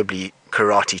could probably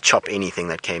karate chop anything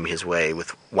that came his way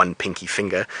with one pinky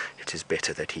finger. It is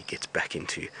better that he gets back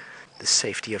into the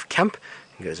safety of camp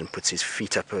and goes and puts his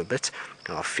feet up a bit.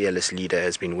 Our fearless leader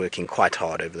has been working quite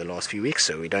hard over the last few weeks,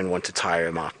 so we don't want to tire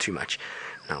him out too much.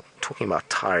 Now, talking about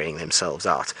tiring themselves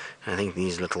out, I think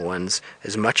these little ones,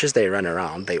 as much as they run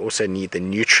around, they also need the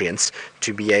nutrients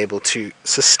to be able to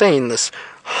sustain this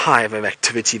hive of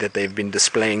activity that they've been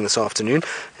displaying this afternoon.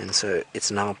 And so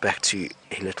it's now back to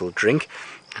a little drink.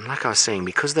 And like I was saying,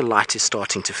 because the light is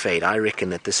starting to fade, I reckon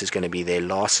that this is going to be their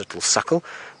last little suckle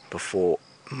before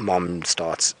Mom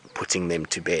starts putting them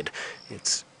to bed.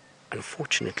 It's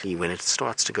unfortunately, when it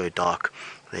starts to go dark,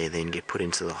 they then get put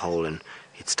into the hole and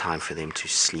it's time for them to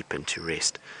sleep and to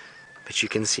rest. But you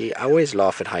can see, I always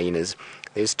laugh at hyenas.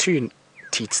 There's 2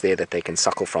 teats there that they can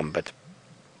suckle from, but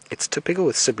it's typical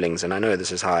with siblings, and I know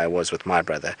this is how I was with my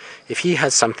brother. If he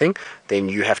has something, then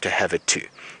you have to have it too.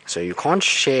 So you can't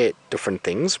share different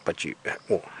things, but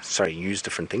use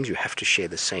different things. You have to share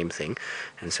the same thing.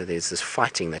 And so there's this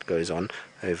fighting that goes on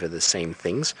over the same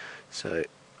things. So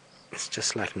it's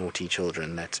just like naughty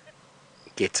children that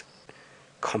get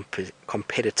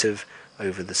competitive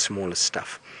over the smallest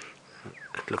stuff.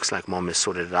 It looks like Mom has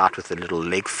sorted it out with a little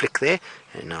leg flick there,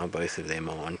 and now both of them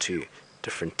are onto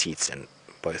different teats and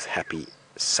both happy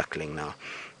suckling now.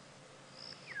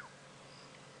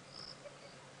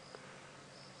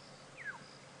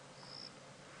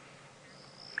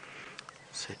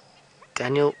 So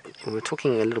Daniel, we were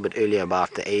talking a little bit earlier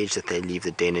about the age that they leave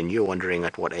the den, and you're wondering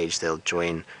at what age they'll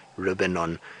join Ribbon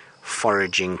on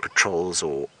foraging patrols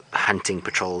or hunting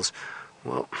patrols.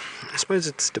 Well, I suppose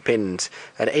it's dependent.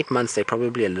 At 8 months, they're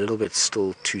probably a little bit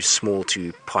still too small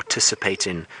to participate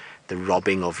in the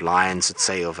robbing of lions, let's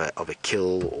say, of a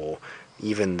kill, or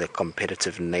even the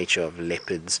competitive nature of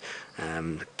leopards,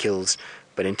 kills.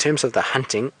 But in terms of the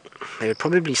hunting, they would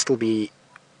probably still be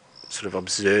sort of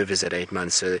observers at 8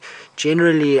 months. So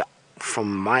generally,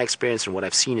 from my experience and what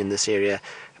I've seen in this area,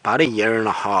 about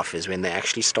 1.5 years is when they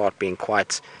actually start being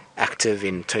quite active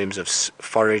in terms of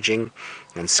foraging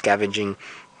and scavenging,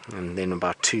 and then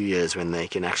about 2 years when they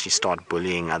can actually start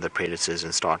bullying other predators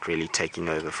and start really taking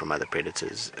over from other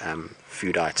predators'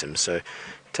 food items. So it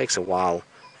takes a while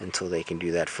until they can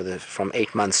do that. From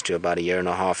 8 months to about 1.5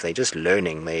 years, they're just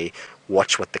learning. They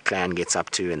watch what the clan gets up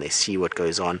to and they see what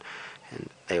goes on, and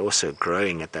they're also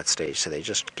growing at that stage, so they're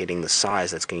just getting the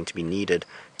size that's going to be needed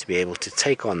to be able to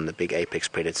take on the big apex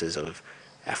predators of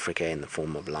Africa in the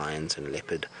form of lions and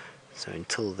leopard. So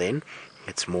until then,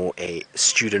 it's more a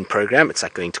student program. It's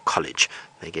like going to college.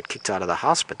 They get kicked out of the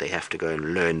house, but they have to go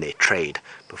and learn their trade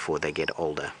before they get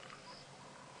older.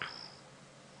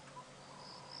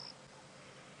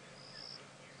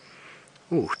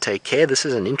 Ooh, take care. This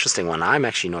is an interesting one. I'm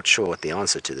actually not sure what the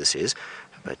answer to this is,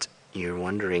 but you're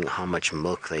wondering how much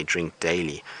milk they drink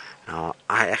daily. Now,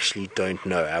 I actually don't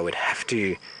know. I would have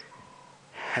to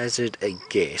hazard a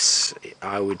guess.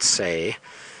 I would say,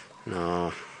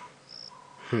 no,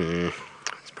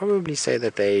 let's probably say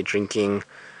that they're drinking,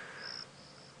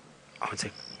 I would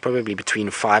say probably between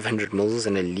 500 mils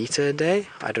and 1 liter a day.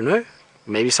 I don't know.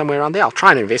 Maybe somewhere around there. I'll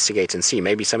try and investigate and see.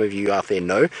 Maybe some of you out there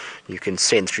know. You can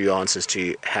send through your answers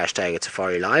to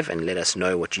 #@SafariLive and let us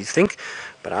know what you think.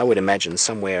 But I would imagine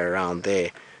somewhere around there.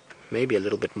 Maybe a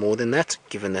little bit more than that,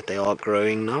 given that they are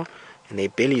growing now. And their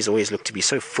bellies always look to be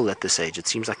so full at this age. It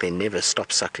seems like they never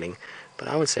stop suckling. But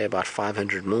I would say about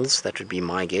 500 mils. That would be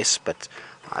my guess, but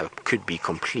I could be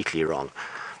completely wrong.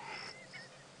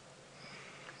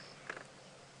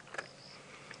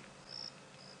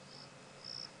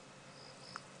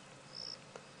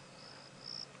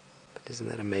 Isn't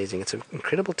that amazing? It's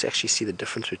incredible to actually see the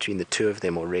difference between the two of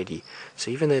them already. So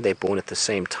even though they're born at the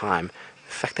same time,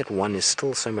 the fact that one is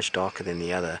still so much darker than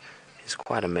the other is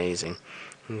quite amazing.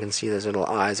 You can see those little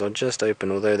eyes are just open,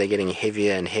 although they're getting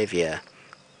heavier and heavier.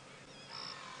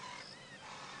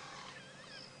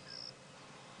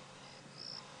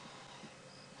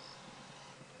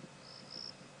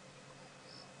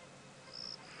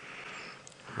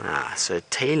 So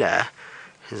Taylor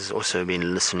has also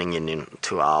been listening in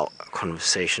to our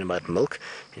conversation about milk,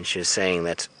 and she was saying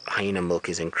that hyena milk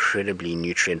is incredibly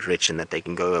nutrient rich and that they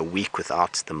can go a week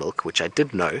without the milk, which I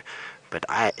did know, but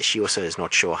she also is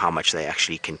not sure how much they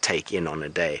actually can take in on a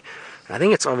day. I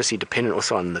think it's obviously dependent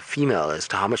also on the female as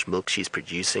to how much milk she's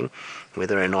producing,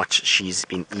 whether or not she's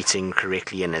been eating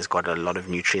correctly and has got a lot of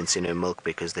nutrients in her milk,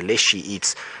 because the less she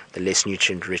eats, the less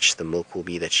nutrient rich the milk will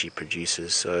be that she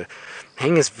produces. So I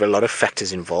think there's a lot of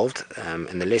factors involved,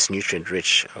 and the less nutrient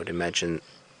rich, I would imagine,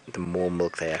 the more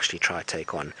milk they actually try to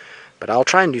take on. But I'll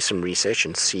try and do some research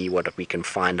and see what we can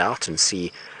find out and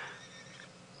see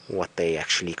what they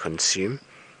actually consume.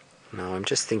 Now I'm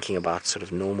just thinking about sort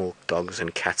of normal dogs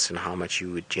and cats and how much you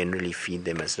would generally feed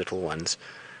them as little ones.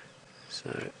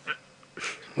 So,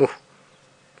 oh,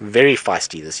 very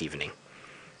feisty this evening.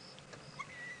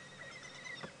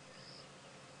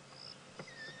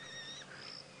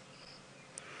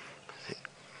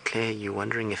 Claire, you're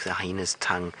wondering if the hyena's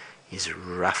tongue is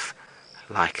rough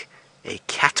like a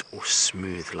cat or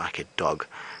smooth like a dog.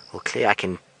 Well, Claire, I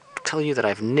can tell you that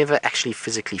I've never actually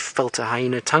physically felt a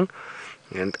hyena tongue.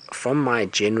 And from my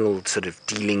general sort of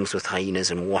dealings with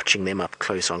hyenas and watching them up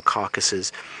close on carcasses,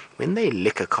 when they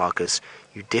lick a carcass,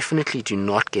 you definitely do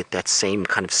not get that same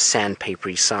kind of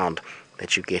sandpapery sound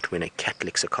that you get when a cat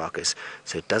licks a carcass.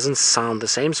 So it doesn't sound the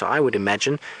same. So I would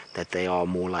imagine that they are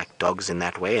more like dogs in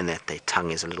that way, and that their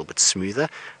tongue is a little bit smoother.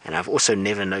 And I've also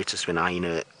never noticed when a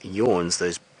hyena yawns,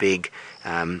 those big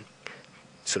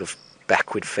sort of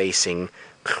backward-facing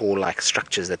claw-like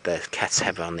structures that the cats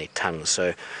have on their tongues.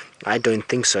 So I don't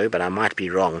think so, but I might be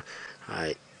wrong.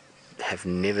 I have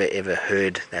never ever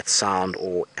heard that sound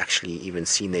or actually even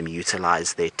seen them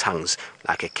utilize their tongues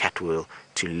like a cat will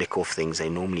to lick off things. They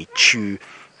normally chew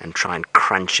and try and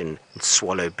crunch and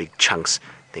swallow big chunks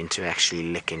than to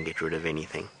actually lick and get rid of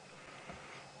anything.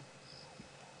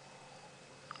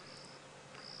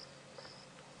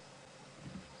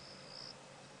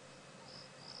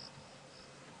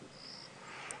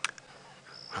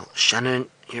 Well, Shannon,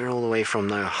 you're all the way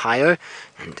from Ohio,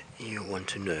 and you want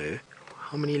to know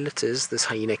how many litters this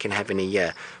hyena can have in a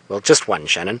year. Well, just one,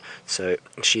 Shannon. So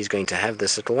she's going to have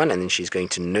this little one, and then she's going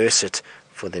to nurse it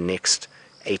for the next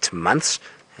 8 months,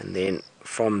 and then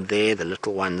from there the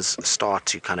little ones start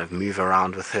to kind of move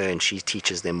around with her, and she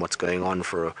teaches them what's going on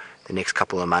for the next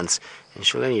couple of months, and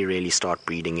she'll only really start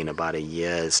breeding in about a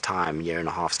year's time, year and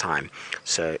a half's time.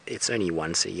 So it's only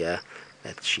once a year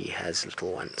that she has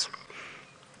little ones.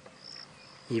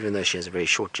 Even though she has a very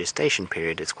short gestation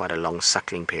period, it's quite a long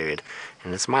suckling period.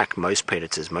 And it's like most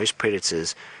predators. Most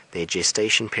predators, their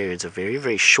gestation periods are very,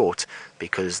 very short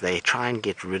because they try and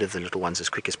get rid of the little ones as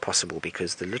quick as possible,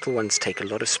 because the little ones take a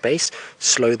lot of space,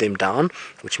 slow them down,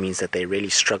 which means that they really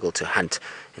struggle to hunt.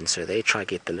 And so they try to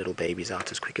get the little babies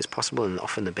out as quick as possible, and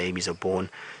often the babies are born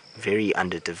very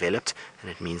underdeveloped,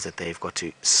 and it means that they've got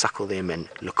to suckle them and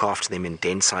look after them in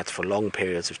den sites for long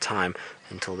periods of time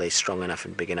until they're strong enough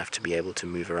and big enough to be able to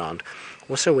move around.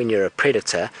 Also, when you're a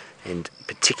predator, and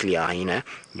particularly a hyena,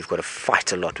 you've got to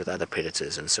fight a lot with other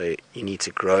predators, and so you need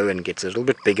to grow and get a little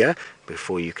bit bigger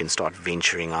before you can start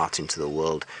venturing out into the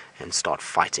world and start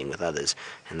fighting with others.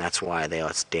 And that's why they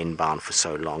are den bound for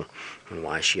so long, and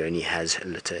why she only has a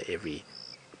litter every,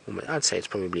 I'd say it's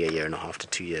probably a year and a half to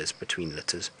 2 years between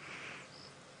litters.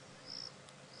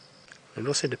 It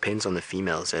also depends on the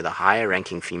females. So the higher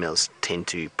ranking females tend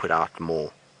to put out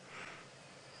more.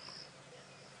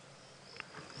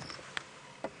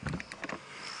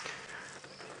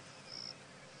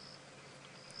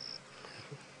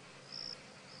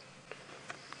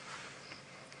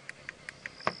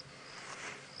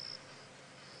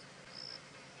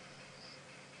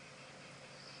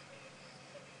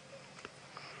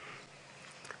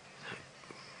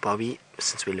 Bobby,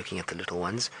 since we're looking at the little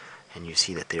ones, and you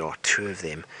see that there are 2 of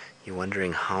them, you're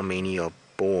wondering how many are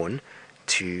born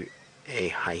to a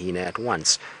hyena at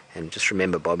once. And just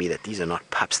remember, Bobby, that these are not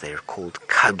pups, they are called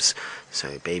cubs.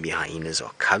 So baby hyenas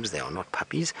are cubs, they are not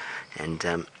puppies,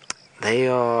 and they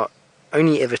are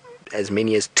only ever as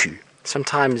many as 2.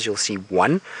 Sometimes you'll see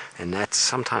 1, and that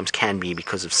sometimes can be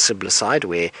because of siblicide,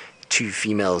 where 2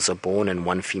 females are born and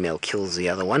 1 female kills the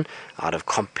other one out of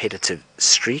competitive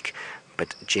streak.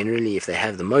 but generally if they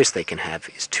have, the most they can have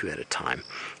is 2 at a time.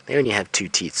 They only have 2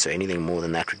 teeth, so anything more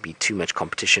than that would be too much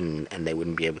competition and they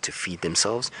wouldn't be able to feed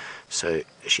themselves. So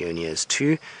she only has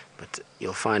 2, but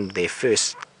you'll find their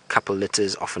first couple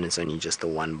litters, often it's only just the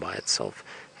one by itself,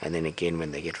 and then again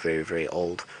when they get very, very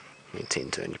old, they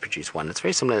tend to only produce 1. It's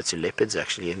very similar to leopards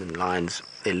actually, and in lions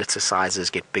their litter sizes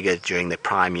get bigger during their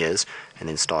prime years and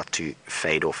then start to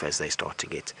fade off as they start to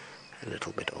get a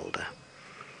little bit older.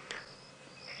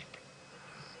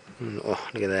 Oh,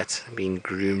 look at that, being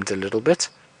groomed a little bit.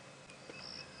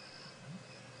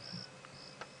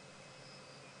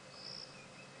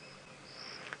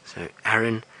 So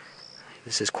Aaron,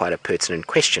 this is quite a pertinent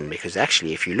question, because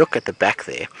actually if you look at the back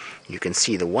there, you can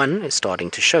see the one is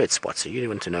starting to show its spots. So you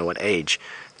want to know what age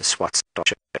the spots start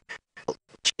to show. Well,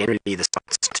 generally the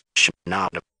spots show now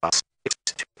at about 6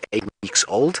 to 8 weeks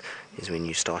old is when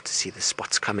you start to see the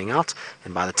spots coming out,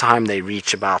 and by the time they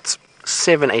reach about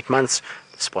 7-8 months,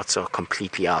 the spots are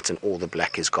completely out and all the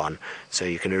black is gone. So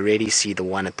you can already see the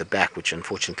one at the back, which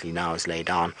unfortunately now is laid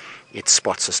down. Its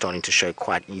spots are starting to show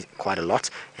quite a lot,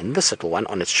 and this little one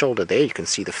on its shoulder there, you can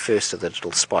see the first of the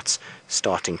little spots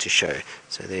starting to show.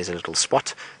 So there's a little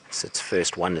spot. It's its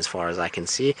first one as far as I can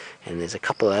see, and there's a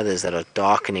couple others that are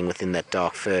darkening within that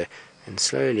dark fur, and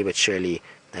slowly but surely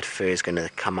that fur is going to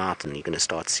come out and you're going to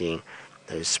start seeing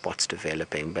those spots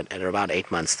developing. But at about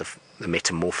 8 months the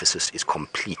metamorphosis is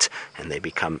complete and they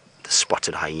become the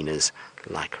spotted hyenas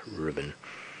like Ribbon.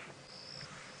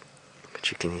 But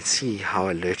you can see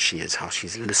how alert she is, how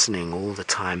she's listening all the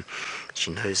time. She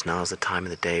knows now's the time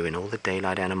of the day when all the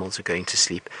daylight animals are going to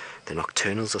sleep. The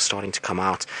nocturnals are starting to come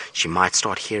out. She might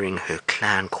start hearing her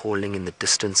clan calling in the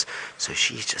distance, so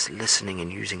she's just listening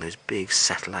and using those big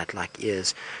satellite-like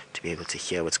ears to be able to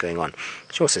hear what's going on.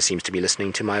 She also seems to be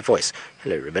listening to my voice.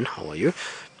 Hello Ribbon, how are you?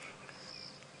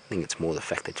 I think it's more the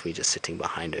fact that we're just sitting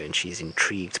behind her and she's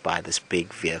intrigued by this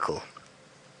big vehicle.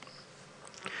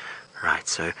 Right,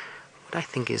 so what I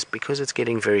think is, because it's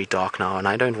getting very dark now and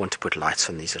I don't want to put lights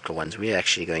on these little ones, we're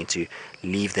actually going to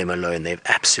leave them alone. They've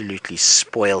absolutely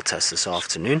spoilt us this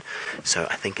afternoon, so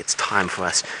I think it's time for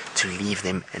us to leave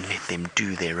them and let them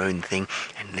do their own thing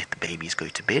and let the babies go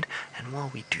to bed. And while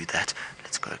we do that,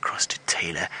 let's go across to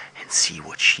Taylor and see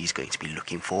what she's going to be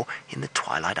looking for in the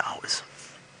twilight hours.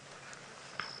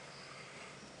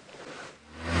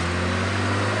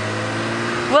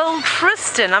 Well,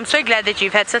 Tristan, I'm so glad that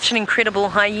you've had such an incredible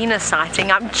hyena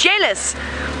sighting. I'm jealous.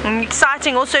 And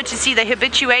exciting also to see the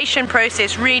habituation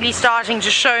process really starting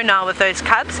to show now with those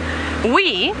cubs.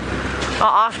 We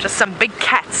are after some big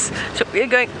cats. So we're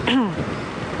going...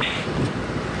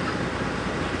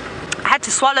 I had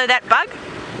to swallow that bug.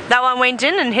 That one went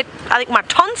in and hit, I think, my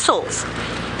tonsils.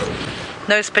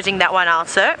 No spitting that one out,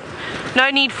 sir. No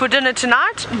need for dinner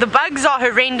tonight. The bugs are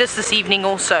horrendous this evening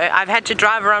also. I've had to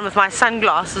drive around with my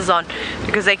sunglasses on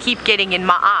because they keep getting in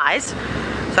my eyes.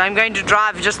 So I'm going to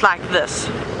drive just like this.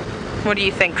 What do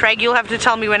you think? Craig, you'll have to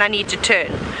tell me when I need to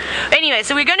turn. Anyway,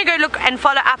 so we're going to go look and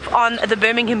follow up on the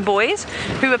Birmingham Boys,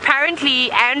 who apparently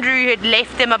Andrew had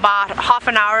left them about half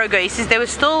an hour ago. He says they were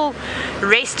still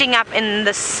resting up in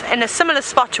a similar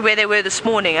spot to where they were this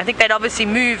morning. I think they'd obviously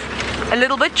moved a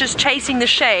little bit, just chasing the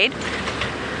shade.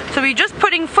 So we're just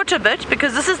putting foot a bit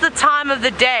because this is the time of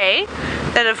the day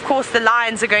that of course the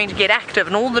lions are going to get active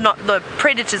and all the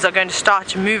predators are going to start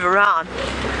to move around.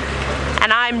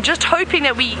 And I'm just hoping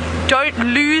that we don't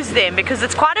lose them because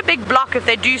it's quite a big block. If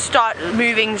they do start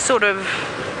moving sort of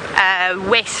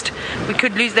west, we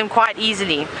could lose them quite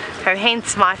easily. So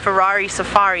hence my Ferrari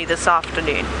safari this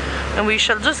afternoon. And we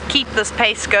shall just keep this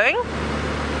pace going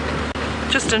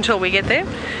just until we get there.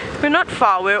 We're not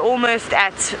far, we're almost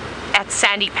at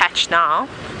Sandy Patch now.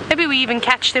 Maybe we even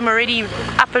catch them already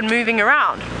up and moving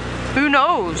around. Who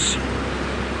knows?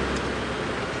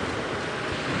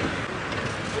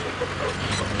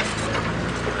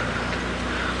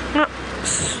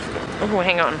 Oh,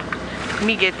 hang on. Let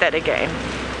me get that again.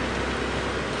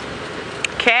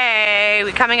 Okay,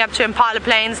 we're coming up to Impala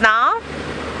Plains now.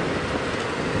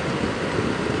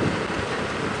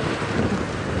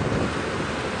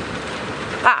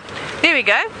 Ah, there we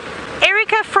go.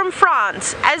 Erica from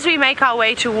France. As we make our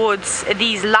way towards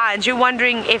these lions, you're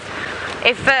wondering if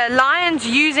lions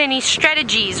use any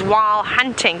strategies while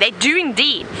hunting. They do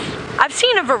indeed. I've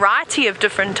seen a variety of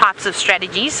different types of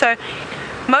strategies. So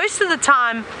most of the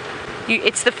time,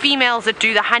 it's the females that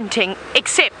do the hunting,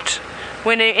 except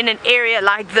when in an area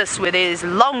like this where there's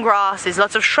long grass, there's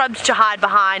lots of shrubs to hide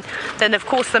behind, then of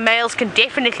course the males can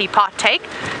definitely partake.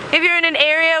 If you're in an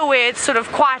area where it's sort of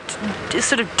quite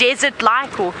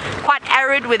desert-like or quite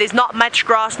arid, where there's not much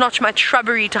grass, not much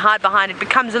shrubbery to hide behind, it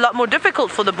becomes a lot more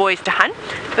difficult for the boys to hunt.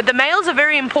 But the males are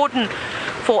very important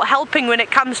for helping when it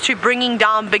comes to bringing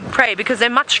down big prey, because they're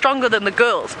much stronger than the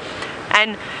girls.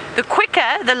 And the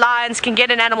quicker the lions can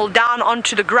get an animal down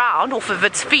onto the ground off of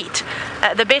its feet,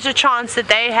 the better chance that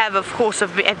they have, of course,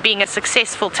 of being a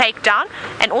successful takedown.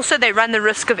 And also they run the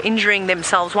risk of injuring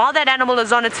themselves while that animal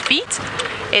is on its feet.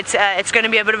 It's going to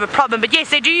be a bit of a problem. But yes,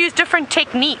 they do use different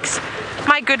techniques.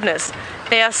 My goodness,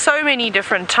 there are so many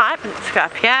different types. Let's go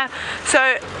up here.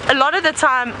 So a lot of the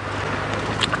time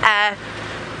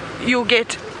you'll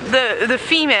get the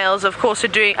females, of course, are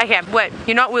doing, okay, wait,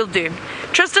 you know what we'll do?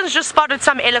 Tristan's just spotted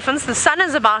some elephants. The sun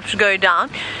is about to go down,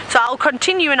 so I'll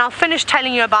continue and I'll finish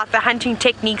telling you about the hunting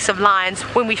techniques of lions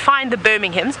when we find the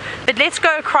Birminghams. But let's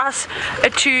go across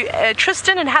to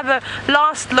Tristan and have a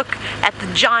last look at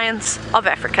the giants of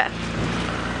Africa.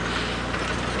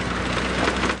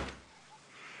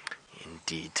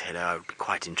 Indeed, Taylor, I would be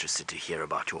quite interested to hear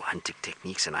about your hunting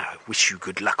techniques, and I wish you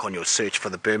good luck on your search for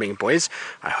the Birmingham Boys.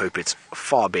 I hope it's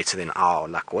far better than our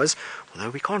luck was, although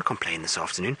we can't complain this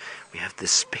afternoon. We have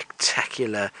this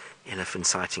spectacular elephant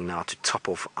sighting now to top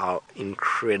off our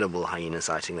incredible hyena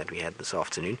sighting that we had this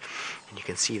afternoon. And you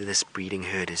can see this breeding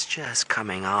herd is just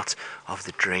coming out of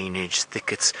the drainage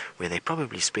thickets where they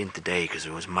probably spent the day because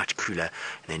it was much cooler,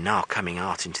 and they're now coming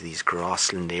out into these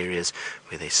grassland areas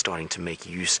where they're starting to make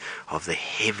use of the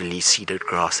heavily seeded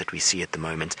grass that we see at the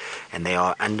moment. And they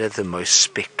are under the most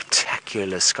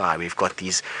spectacular sky. We've got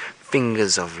these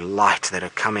fingers of light that are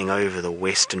coming over the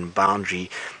western boundary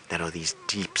that are these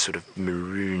deep sort of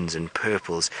maroons and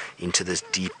purples into this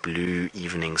deep blue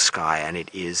evening sky, and it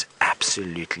is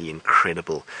absolutely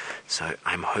incredible. So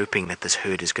I'm hoping that this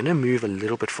herd is going to move a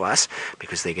little bit for us,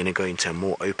 because they're going to go into a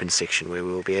more open section where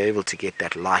we'll be able to get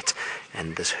that light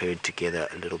and this herd together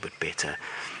a little bit better.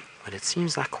 But it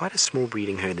seems like quite a small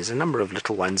breeding herd. There's a number of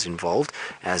little ones involved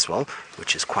as well,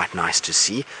 which is quite nice to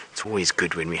see. It's always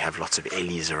good when we have lots of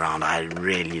Ellies around. I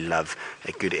really love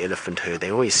a good elephant herd. They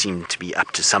always seem to be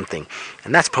up to something.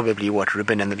 And that's probably what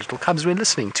Ribbon and the little cubs were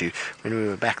listening to. When we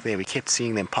were back there, we kept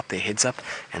seeing them pop their heads up.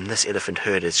 And this elephant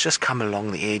herd has just come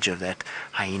along the edge of that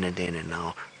hyena den, and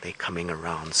now they're coming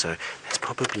around. So that's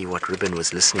probably what Ribbon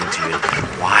was listening to, and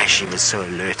why she was so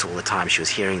alert all the time. She was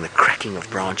hearing the cracking of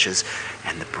branches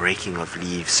and the breaking of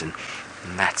leaves, and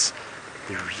that's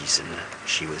the reason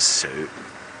she was so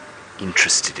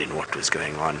interested in what was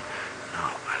going on.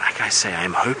 Now, like I say,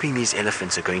 I'm hoping these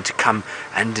elephants are going to come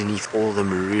underneath all the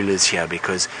marulas here,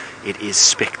 because it is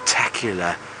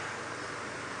spectacular,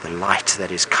 the light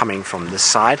that is coming from this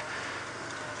side.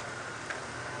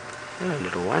 There are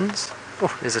little ones.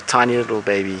 Oh, there's a tiny little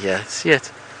baby here. See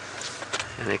it?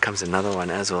 And there comes another one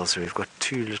as well. So we've got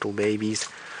two little babies.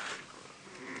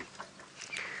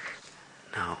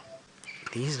 Now,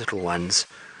 these little ones,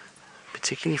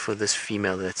 particularly for this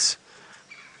female that's...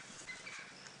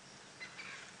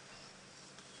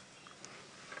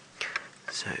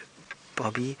 So,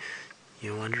 Bobby,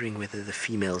 you're wondering whether the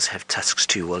females have tusks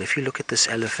too. Well, if you look at this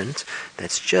elephant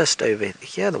that's just over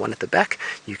here, the one at the back,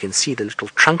 you can see the little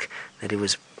trunk that it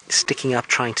was sticking up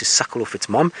trying to suckle off its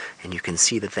mom, and you can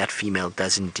see that that female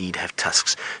does indeed have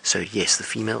tusks. So yes, the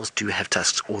females do have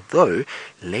tusks, although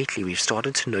lately we've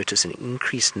started to notice an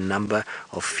increased number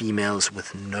of females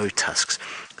with no tusks.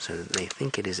 So they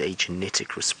think it is a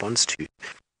genetic response to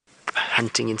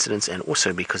hunting incidents, and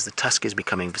also because the tusk is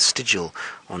becoming vestigial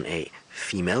on a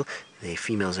female. The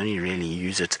females only really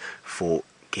use it for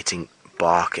getting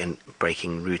bark and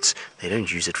breaking roots. They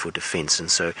don't use it for defense,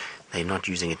 and so they're not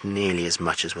using it nearly as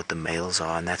much as what the males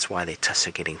are, and that's why their tusks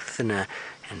are getting thinner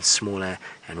and smaller,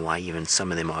 and why even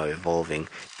some of them are evolving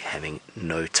having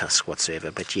no tusks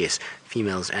whatsoever. But yes,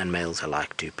 females and males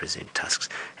alike do present tusks.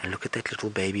 And look at that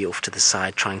little baby off to the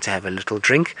side trying to have a little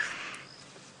drink.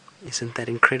 Isn't that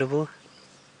incredible?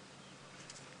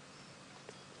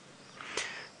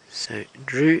 So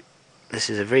Drew, this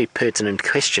is a very pertinent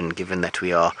question, given that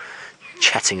we are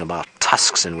chatting about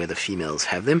tusks and whether females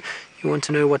have them. You want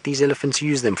to know what these elephants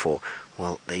use them for?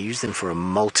 Well, they use them for a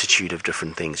multitude of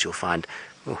different things. You'll find,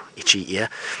 oh, itchy ear.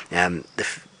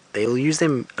 They'll use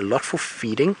them a lot for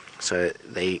feeding. So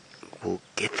they will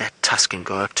get that tusk and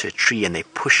go up to a tree, and they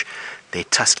push their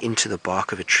tusk into the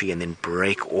bark of a tree and then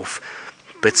break off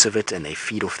bits of it, and they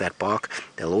feed off that bark.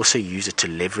 They'll also use it to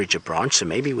leverage a branch. So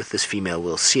maybe with this female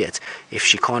we'll see it. If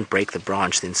she can't break the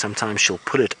branch, then sometimes she'll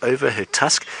put it over her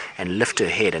tusk and lift her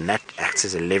head, and that acts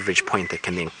as a leverage point that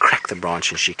can then crack the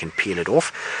branch and she can peel it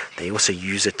off. They also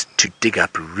use it to dig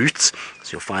up roots.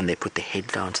 So you'll find they put their head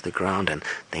down to the ground and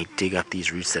they dig up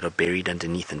these roots that are buried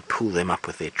underneath and pull them up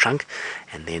with their trunk.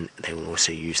 And then they will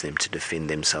also use them to defend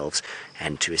themselves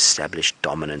and to establish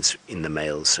dominance in the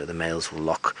males. So the males will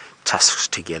lock tusks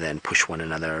together and push one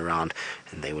another around,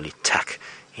 and they will attack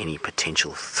any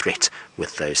potential threat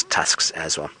with those tusks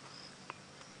as well.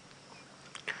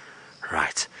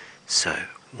 Right, so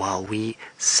while we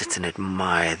sit and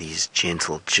admire these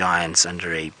gentle giants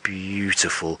under a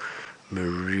beautiful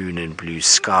maroon and blue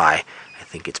sky, I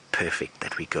think it's perfect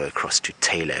that we go across to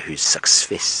Taylor, who's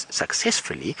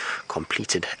successfully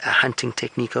completed a hunting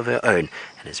technique of her own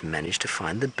and has managed to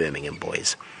find the Birmingham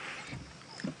Boys.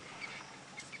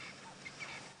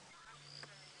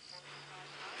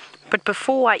 But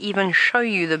before I even show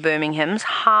you the Birminghams,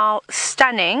 how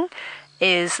stunning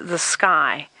is the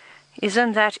sky?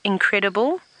 Isn't that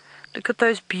incredible? Look at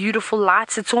those beautiful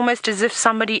lights. It's almost as if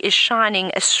somebody is shining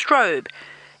a strobe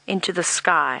into the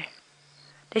sky.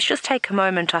 Let's just take a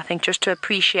moment, I think, just to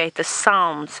appreciate the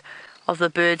sounds of the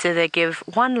birds as they give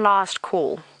one last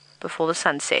call before the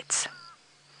sun sets.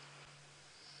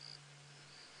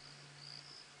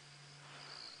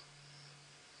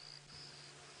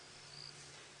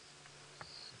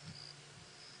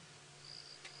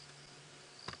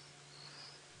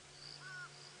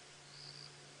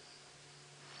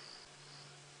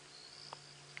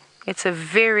 It's a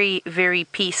very, very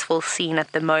peaceful scene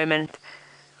at the moment.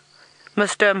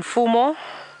 Mr. Mfumo,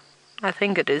 I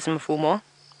think it is Mfumo,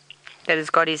 that has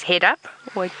got his head up,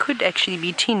 or it could actually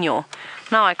be Tino.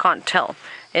 Now I can't tell.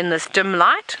 In this dim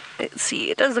light, let's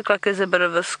see, it does look like there's a bit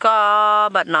of a scar,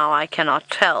 but now I cannot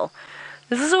tell.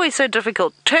 This is always so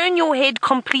difficult. Turn your head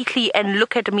completely and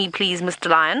look at me, please, Mr.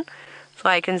 Lion, so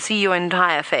I can see your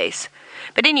entire face.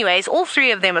 But anyways, all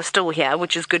three of them are still here,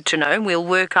 which is good to know. We'll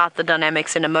work out the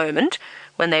dynamics in a moment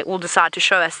when they all decide to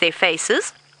show us their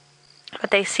faces. But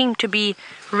they seem to be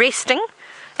resting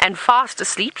and fast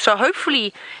asleep. So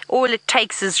hopefully all it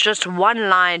takes is just one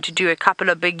lion to do a couple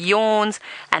of big yawns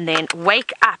and then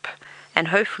wake up. And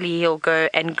hopefully he'll go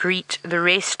and greet the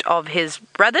rest of his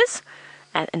brothers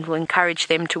and will encourage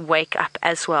them to wake up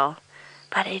as well.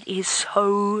 But it is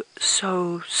so,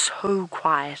 so, so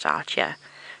quiet out here,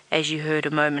 as you heard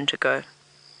a moment ago.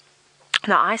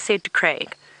 Now, I said to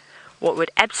Craig, what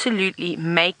would absolutely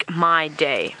make my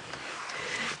day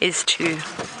is to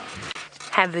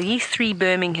have these three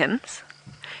Birminghams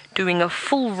doing a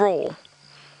full roar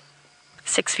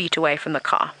 6 feet away from the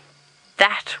car.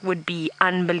 That would be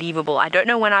unbelievable. I don't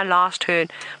know when I last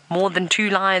heard more than 2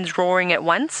 lions roaring at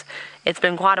once. It's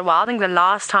been quite a while. I think the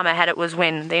last time I had it was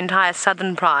when the entire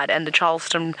Southern Pride and the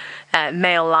Charleston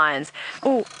male lions.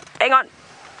 Oh, hang on.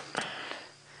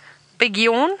 Big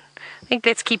yawn. I think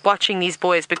let's keep watching these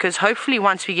boys, because hopefully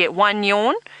once we get one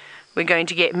yawn, we're going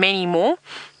to get many more.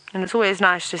 And it's always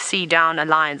nice to see down a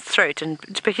lion's throat, and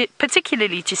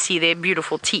particularly to see their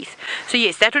beautiful teeth. So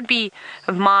yes, that would be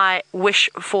my wish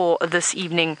for this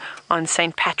evening on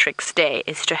St. Patrick's Day,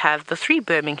 is to have the 3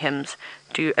 Birminghams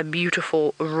do a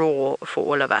beautiful roar for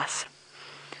all of us.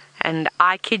 And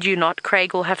I kid you not,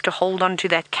 Craig will have to hold on to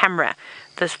that camera.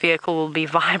 This vehicle will be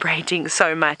vibrating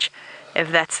so much if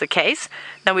that's the case.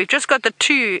 Now we've just got the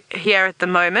 2 here at the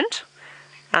moment,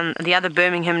 and the other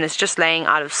Birmingham is just laying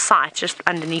out of sight, just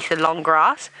underneath the long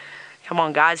grass. Come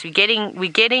on, guys, we're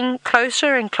getting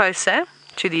closer and closer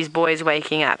to these boys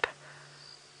waking up.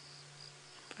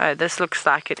 Oh, this looks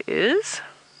like it is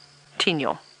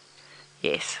Tino.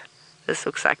 Yes, this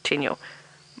looks like Tino.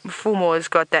 Fumo has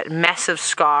got that massive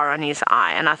scar on his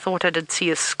eye, and I thought I did see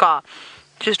a scar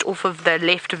just off of the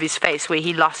left of his face where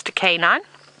he lost a canine.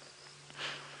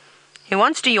 He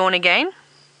wants to yawn again.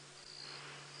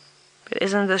 But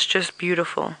isn't this just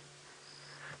beautiful?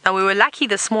 Now, we were lucky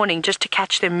this morning just to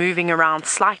catch them moving around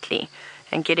slightly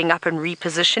and getting up and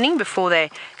repositioning before they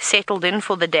settled in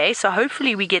for the day. So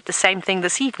hopefully we get the same thing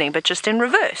this evening, but just in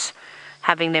reverse.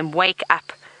 Having them wake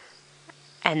up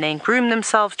and then groom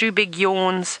themselves, do big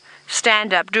yawns,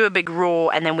 stand up, do a big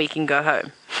roar, and then we can go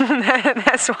home.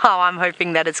 That's how I'm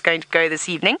hoping that it's going to go this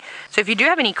evening. So if you do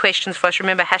have any questions for us,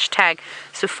 remember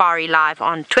 #Safari Live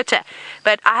on Twitter.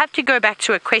 But I have to go back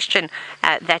to a question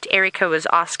that Erica was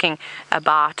asking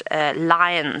about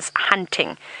lions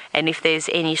hunting, and if there's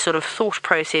any sort of thought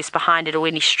process behind it or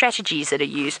any strategies that are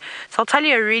used. So I'll tell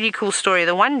you a really cool story.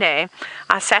 The one day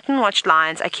I sat and watched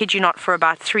lions, I kid you not, for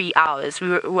about 3 hours.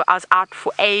 I was out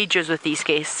for ages with these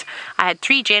guests. I had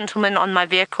 3 gentlemen on my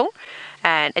vehicle,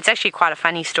 And it's actually quite a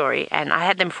funny story. And I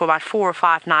had them for about 4 or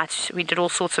 5 nights. We did all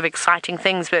sorts of exciting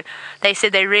things, but they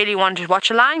said they really wanted to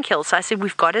watch a lion kill. So I said,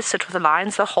 we've got to sit with the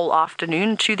lions the whole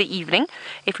afternoon to the evening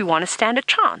if we want to stand a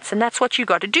chance. And that's what you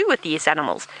got to do with these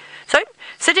animals. So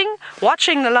sitting,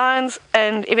 watching the lions,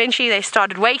 and eventually they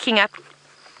started waking up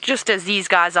just as these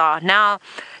guys are now.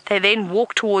 They then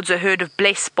walked towards a herd of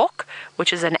blesbok,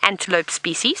 which is an antelope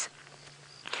species,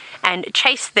 and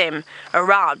chased them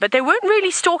around. But they weren't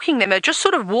really stalking them. They were just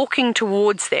sort of walking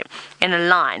towards them in a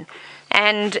line.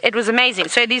 And it was amazing.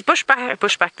 So these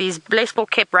bushback, these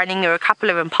blesbok kept running. There were a couple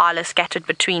of impala scattered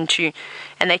between two.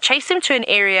 And they chased them to an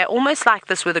area almost like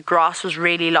this where the grass was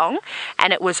really long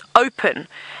and it was open.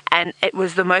 And it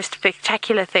was the most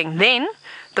spectacular thing. Then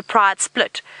the pride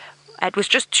split. It was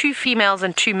just 2 females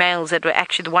and 2 males that were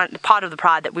actually the part of the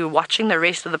pride that we were watching. The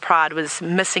rest of the pride was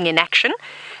missing in action.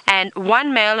 And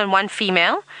 1 male and 1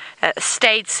 female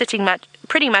stayed sitting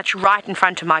pretty much right in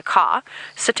front of my car,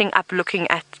 sitting up looking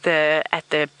at the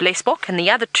blesbok. And the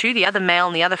other 2, the other male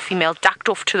and the other female, ducked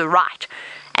off to the right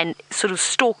and sort of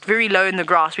stalked very low in the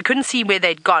grass. We couldn't see where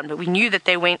they'd gone, but we knew that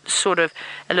they went sort of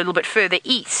a little bit further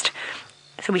east.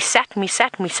 So we sat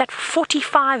for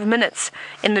 45 minutes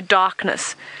in the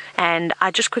darkness. And I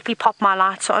just quickly popped my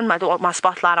lights on, my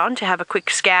spotlight on, to have a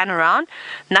quick scan around.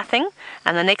 Nothing.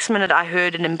 And the next minute I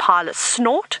heard an impala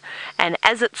snort. And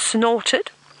as it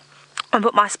snorted, I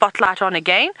put my spotlight on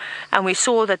again. And we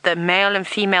saw that the male and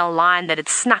female lion that had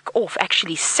snuck off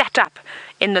actually sat up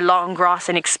in the long grass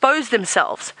and exposed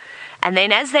themselves. And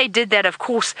then as they did that, of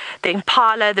course, the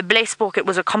impala, the blesbok, it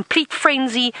was a complete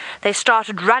frenzy. They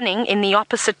started running in the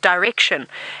opposite direction.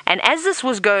 And as this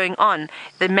was going on,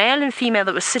 the male and female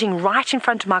that was sitting right in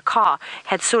front of my car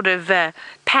had sort of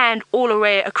panned all the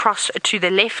way across to the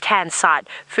left-hand side,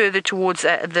 further towards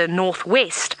the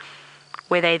northwest,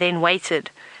 where they then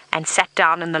waited and sat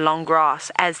down in the long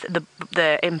grass as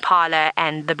the impala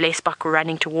and the blesbok were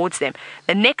running towards them.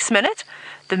 The next minute,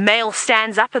 the male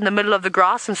stands up in the middle of the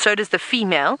grass, and so does the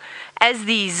female, as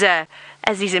these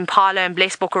impala and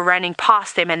blesbok were running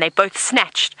past them, and they both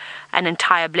snatched an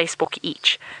entire blesbok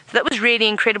each. So that was really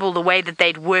incredible, the way that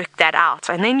they'd worked that out.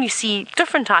 And then you see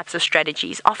different types of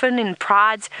strategies. Often in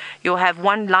prides, you'll have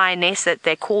one lioness that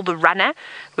they call the runner,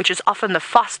 which is often the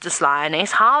fastest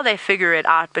lioness. How they figure it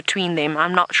out between them,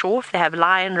 I'm not sure. If they have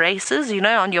lion races,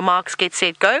 on your marks, get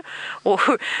set, go, or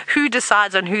who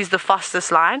decides on who's the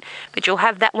fastest lion. But you'll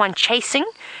have that one chasing,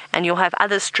 and you'll have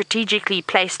others strategically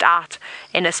placed out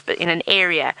in an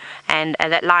area, and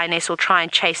that lioness will try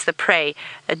and chase the prey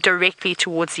directly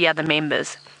towards the other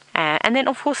members. And then,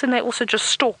 of course, they also just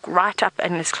stalk right up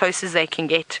and as close as they can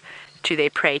get to their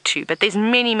prey too. But there's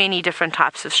many, many different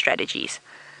types of strategies.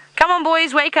 Come on,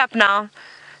 boys, wake up now.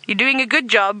 You're doing a good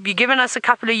job. You've given us a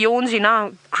couple of yawns. You're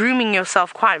now grooming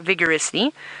yourself quite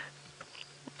vigorously.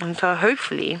 And so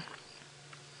hopefully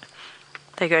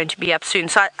they're going to be up soon.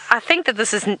 So I think that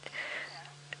this isn't...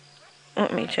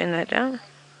 Let me turn that down.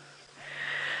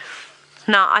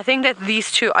 Now, I think that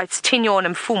these two, it's Tinyon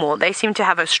and Fumo, they seem to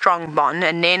have a strong bond,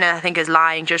 and Nena, I think, is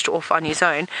lying just off on his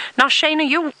own. Now, Shana,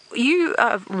 you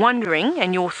are wondering,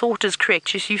 and your thought is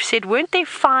correct, you've said, weren't there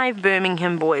 5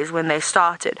 Birmingham Boys when they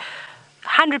started?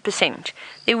 100%.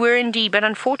 They were indeed, but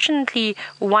unfortunately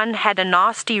one had a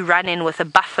nasty run-in with a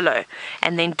buffalo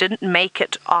and then didn't make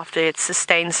it after it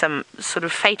sustained some sort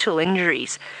of fatal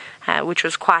injuries, which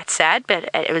was quite sad, but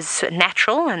it was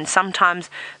natural, and sometimes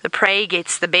the prey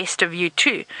gets the best of you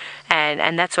too,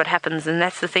 and that's what happens. And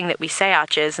that's the thing that we say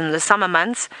out here is in the summer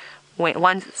months,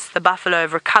 once the buffalo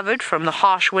have recovered from the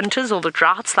harsh winters or the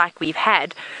droughts like we've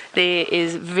had, there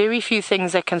is very few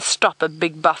things that can stop a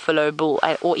big buffalo bull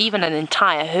or even an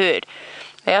entire herd.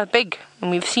 They are big, and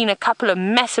we've seen a couple of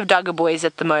massive Duggar boys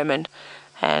at the moment,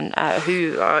 and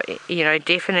who are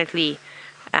definitely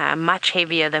much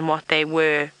heavier than what they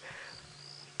were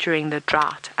during the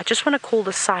drought. I just want to call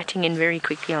the sighting in very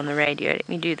quickly on the radio. Let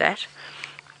me do that,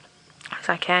 because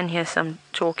I can hear some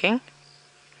talking.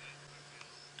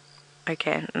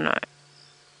 Okay, no.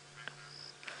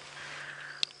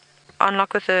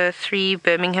 Unlock with the 3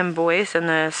 Birmingham Boys in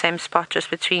the same spot just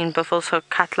between Buffalo's Hook,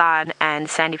 Cutline and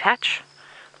Sandy Patch.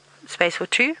 Space for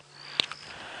 2.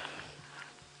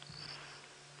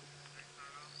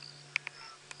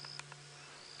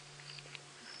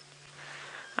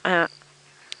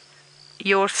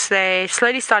 You're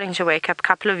slowly starting to wake up. A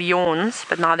couple of yawns,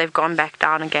 but now they've gone back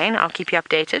down again. I'll keep you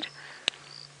updated.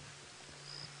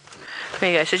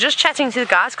 There you go. So just chatting to the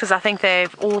guys because I think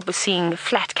they've all been seeing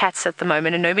flat cats at the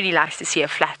moment and nobody likes to see a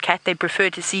flat cat. They prefer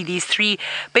to see these three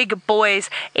big boys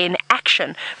in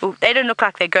action. Well, they don't look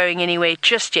like they're going anywhere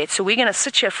just yet. So we're going to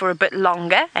sit here for a bit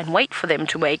longer and wait for them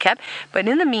to wake up. But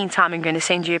in the meantime, I'm going to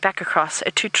send you back across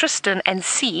to Tristan and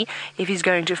see if he's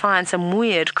going to find some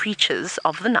weird creatures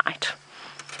of the night.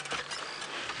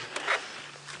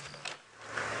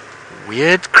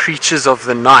 Weird creatures of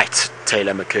the night,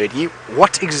 Taylor McCurdy.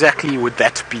 What exactly would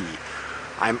that be?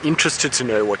 I'm interested to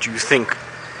know what you think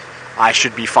I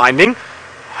should be finding.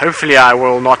 Hopefully I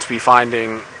will not be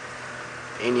finding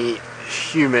any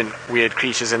human weird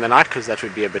creatures in the night, because that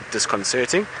would be a bit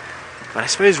disconcerting. But I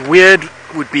suppose weird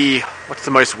would be, what's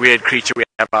the most weird creature we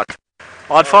have out?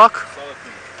 Aardvark?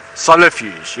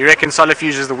 Solifuge. You reckon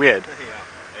Solifuge is the weird?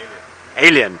 Yeah,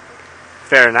 Alien.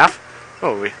 Fair enough.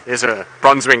 Oh, there's a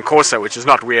bronze-winged corsair, which is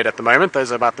not weird at the moment.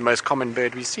 Those are about the most common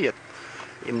bird we see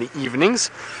in the evenings.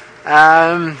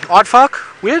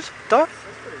 Aardvark, weird, though?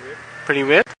 Pretty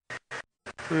weird.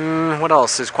 What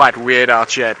else is quite weird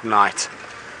out here at night?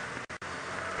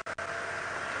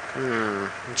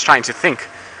 I'm just trying to think.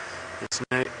 There's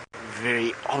no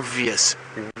very obvious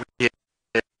weird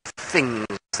things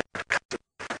that come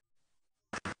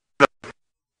to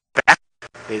bat.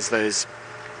 There's those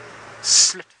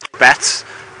slit bats,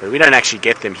 but we don't actually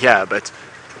get them here. But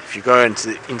if you go into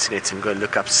the internet and go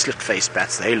look up slit-faced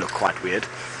bats, they look quite weird.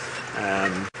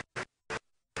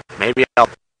 Maybe I'll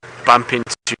bump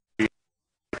into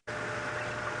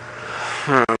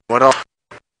what else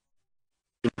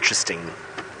interesting.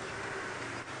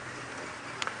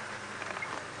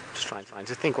 Just trying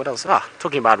to think what else.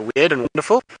 Talking about weird and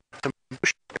wonderful. Some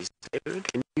bushbabies.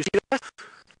 Can you see that?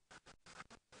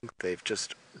 I think they've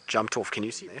just jumped off. Can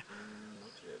you see there?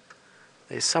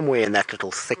 There's somewhere in that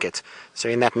little thicket. So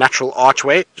in that natural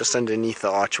archway, just underneath the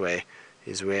archway,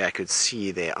 is where I could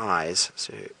see their eyes.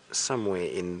 So somewhere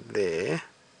in there.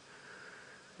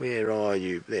 Where are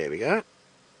you? There we go.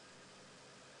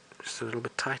 Just a little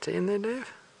bit tighter in there,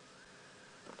 Dave.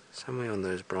 Somewhere on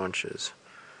those branches.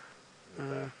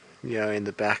 Yeah, in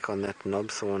the back on that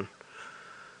knobthorn.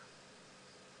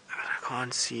 But I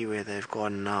can't see where they've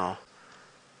gone now.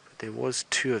 But there was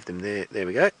two of them there. There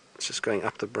we go. It's just going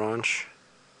up the branch.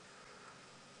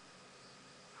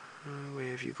 Where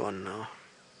have you gone now?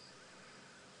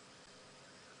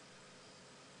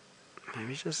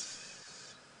 Maybe just...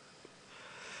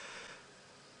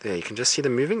 There, you can just see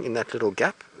them moving in that little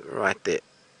gap right there.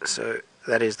 So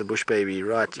that is the bushbaby,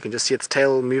 right? You can just see its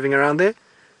tail moving around there.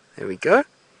 There we go.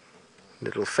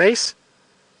 Little face.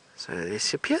 So there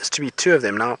appears to be two of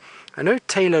them. Now, I know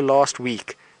Taylor last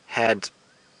week had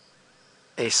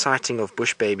a sighting of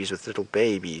bushbabies with little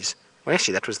babies. Well,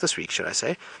 actually, that was this week, should I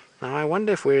say. Now, I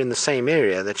wonder if we're in the same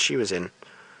area that she was in.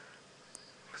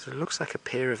 Because it looks like a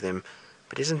pair of them.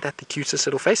 But isn't that the cutest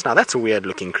little face? Now, that's a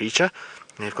weird-looking creature.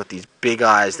 And they've got these big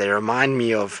eyes. They remind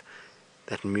me of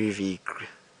that movie,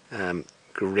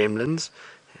 Gremlins.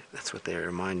 That's what they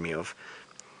remind me of.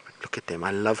 But look at them.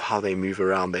 I love how they move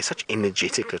around. They're such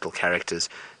energetic little characters.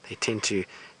 They tend to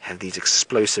have these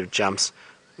explosive jumps.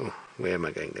 Oh, where am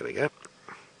I going? There we go.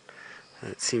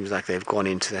 And it seems like they've gone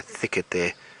into that thicket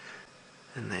there.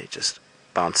 And they're just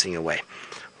bouncing away.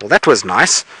 Well, that was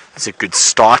nice. That's a good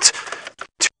start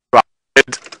to our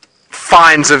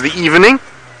finds of the evening.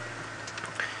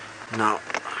 Now,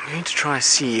 I'm going to try and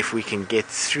see if we can get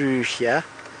through here.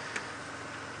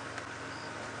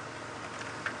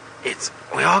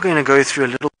 We are going to go through a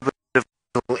little bit of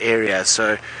a little area,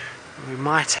 so we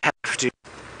might have to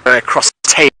go across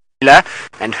Taylor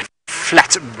and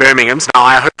flat Birmingham's. Now,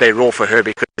 I hope they roar for her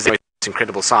because they're this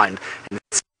incredible sign. And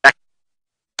it's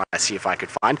I see if I could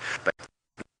find, but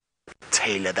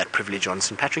Taylor that privilege on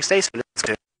St. Patrick's Day. So let's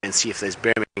go and see if there's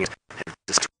Birmingham.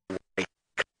 Just wait.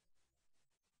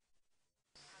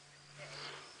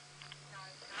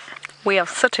 We are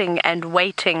sitting and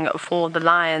waiting for the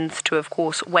lions to, of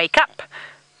course, wake up,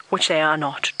 which they are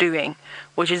not doing,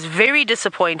 which is very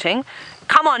disappointing.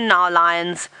 Come on now,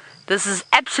 lions. This is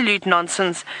absolute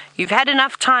nonsense. You've had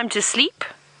enough time to sleep.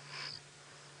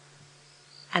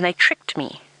 And they tricked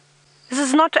me. This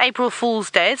is not April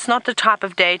Fool's Day. It's not the type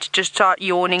of day to just start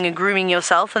yawning and grooming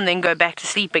yourself and then go back to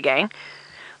sleep again.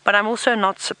 But I'm also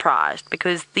not surprised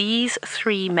because these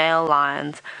three male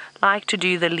lions like to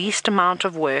do the least amount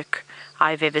of work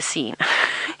I've ever seen.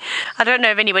 I don't know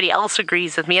if anybody else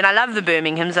agrees with me, and I love the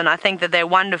Birminghams and I think that they're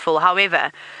wonderful.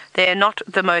 However, they're not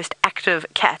the most active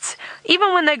cats.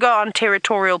 Even when they go on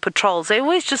territorial patrols, they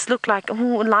always just look like, oh,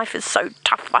 life is so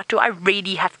tough. Why do I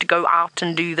really have to go out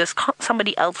and do this? Can't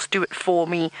somebody else do it for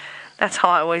me? That's how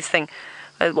I always think.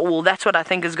 Well, that's what I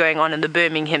think is going on in the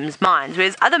Birmingham's minds.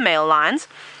 Whereas other male lions,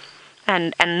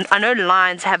 and I know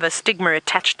lions have a stigma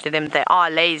attached to them, they are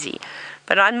lazy.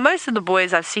 But most of the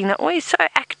boys I've seen are always so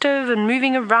active and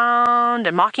moving around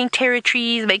and marking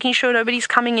territories, making sure nobody's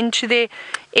coming into their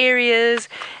areas.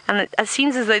 And it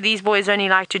seems as though these boys only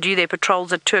like to do their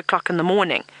patrols at 2 o'clock in the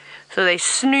morning. So they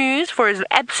snooze for as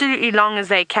absolutely long as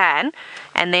they can,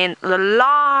 and then the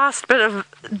last bit of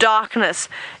darkness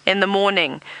in the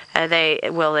morning,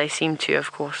 they seem to,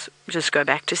 of course, just go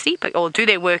back to sleep, or do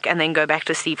their work and then go back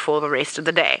to sleep for the rest of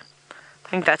the day. I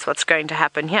think that's what's going to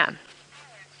happen here.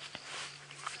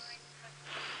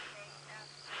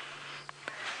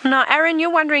 Now, Aaron, you're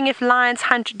wondering if lions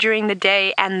hunt during the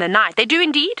day and the night. They do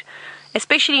indeed.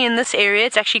 Especially in this area,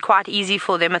 it's actually quite easy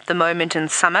for them at the moment in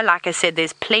summer. Like I said,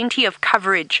 there's plenty of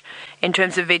coverage in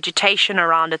terms of vegetation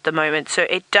around at the moment. So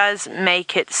it does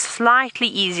make it slightly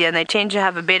easier, and they tend to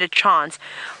have a better chance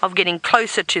of getting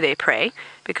closer to their prey,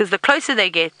 because the closer they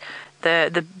get,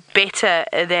 the better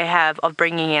they have of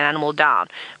bringing an animal down.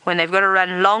 When they've got to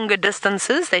run longer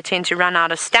distances, they tend to run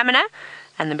out of stamina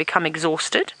and then become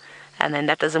exhausted, and then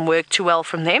that doesn't work too well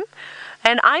from them.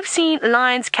 And I've seen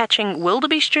lions catching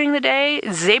wildebeest during the day,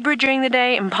 zebra during the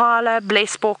day, impala,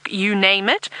 blesbok, you name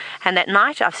it. And at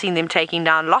night, I've seen them taking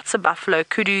down lots of buffalo,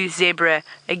 kudu, zebra,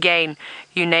 again,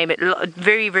 you name it.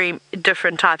 Very, very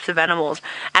different types of animals.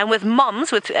 And with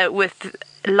moms, with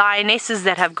lionesses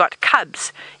that have got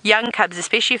cubs, young cubs,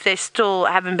 especially if they still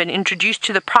haven't been introduced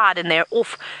to the pride and they're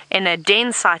off in a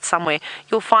den site somewhere,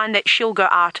 you'll find that she'll go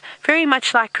out very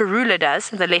much like Karula does,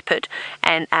 the leopard,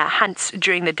 and hunts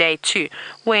during the day too,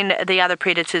 when the other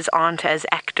predators aren't as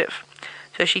active.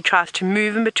 So she tries to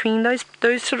move in between those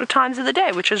sort of times of the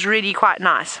day, which is really quite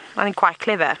nice. I think quite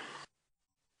clever.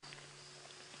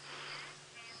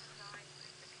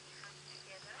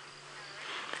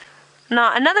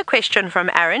 Now, another question from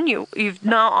Aaron. You've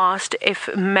now asked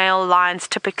if male lions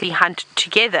typically hunt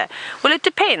together. Well, it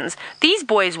depends. These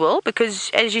boys will, because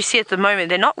as you see at the moment,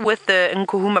 they're not with the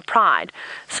Nkuhuma pride.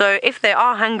 So if they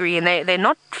are hungry and they're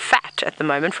not fat at the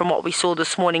moment, from what we saw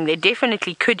this morning, they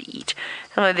definitely could eat.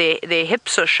 Some of their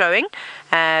hips are showing.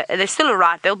 They're still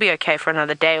alright. They'll be okay for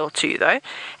another day or two, though.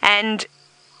 And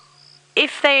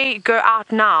if they go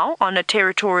out now on a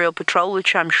territorial patrol,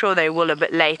 which I'm sure they will a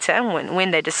bit later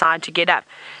when they decide to get up,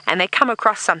 and they come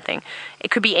across something, it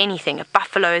could be anything, a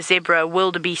buffalo, a zebra, a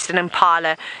wildebeest, an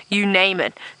impala, you name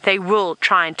it, they will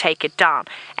try and take it down.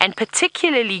 And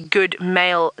particularly good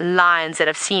male lions that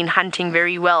I've seen hunting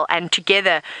very well and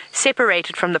together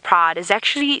separated from the pride is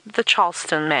actually the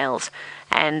Charleston males.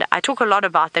 And I talk a lot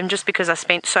about them just because I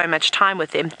spent so much time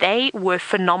with them. They were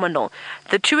phenomenal.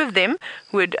 The two of them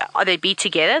they'd be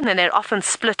together, and then they'd often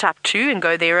split up too and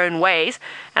go their own ways.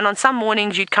 And on some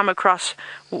mornings you'd come across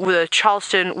with a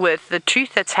Charleston with the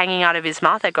tooth that's hanging out of his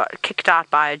mouth that got kicked out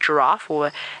by a giraffe,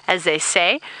 or as they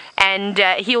say. And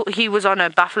he was on a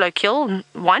buffalo kill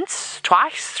once,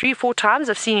 twice, 3 or 4 times.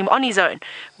 I've seen him on his own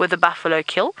with a buffalo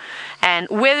kill. And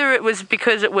whether it was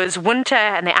because it was winter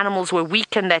and the animals were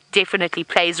weak, and that definitely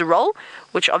plays a role,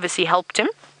 which obviously helped him.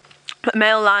 But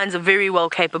male lions are very well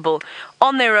capable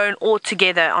on their own or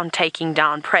together on taking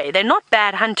down prey. They're not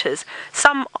bad hunters.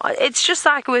 It's just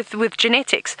like with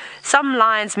genetics. Some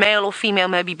lions, male or female,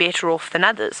 may be better off than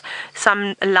others.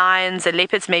 Some lions and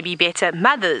leopards may be better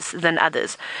mothers than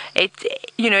others.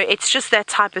 It's just that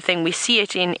type of thing. We see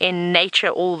it in nature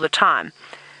all the time.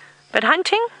 But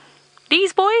hunting,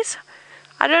 these boys,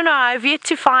 I don't know. I've yet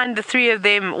to find the 3 of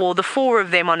them or the 4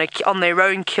 of them on their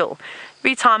own kill.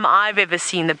 Every time I've ever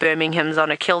seen the Birminghams on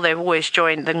a kill, they've always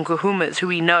joined the Nkuhumas, who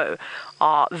we know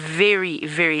are very,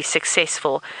 very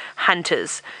successful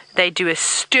hunters. They do a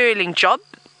sterling job,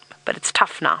 but it's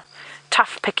tough now.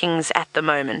 Tough pickings at the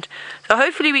moment. So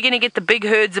hopefully we're going to get the big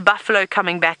herds of buffalo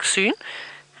coming back soon.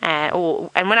 And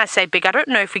when I say big, I don't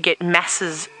know if we get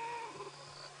masses.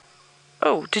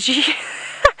 Oh, did you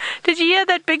did you hear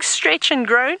that big stretch and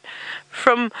groan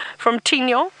from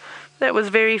Tino? That was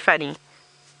very funny.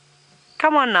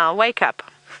 Come on now, wake up.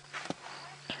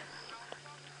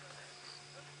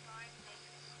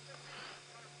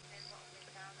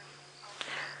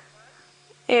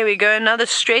 There we go, another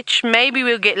stretch. Maybe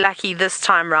we'll get lucky this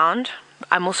time round.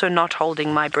 I'm also not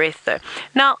holding my breath though.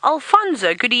 Now,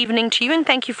 Alfonso, good evening to you, and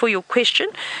thank you for your question.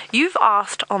 You've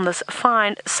asked on this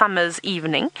fine summer's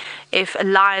evening if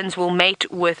lions will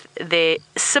mate with their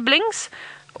siblings.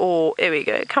 Or, there we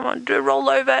go, come on, do a roll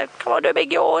over, come on, do a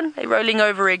big yawn. They're rolling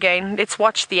over again. Let's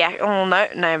watch the oh no,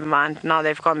 never mind, now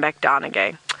they've gone back down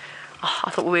again. Oh,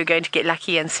 I thought we were going to get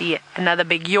lucky and see another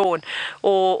big yawn.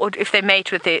 Or if they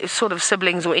mate with their sort of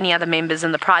siblings or any other members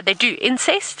in the pride, they do.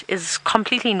 Incest is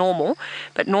completely normal,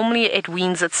 but normally it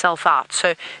weans itself out.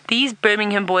 So these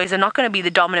Birmingham boys are not going to be the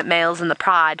dominant males in the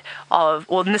pride or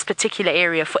in this particular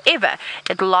area forever.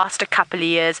 It'll last a couple of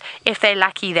years. If they're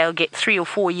lucky, they'll get 3 or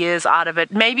 4 years out of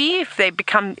it. Maybe if they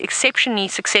become exceptionally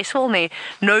successful and there are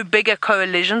no bigger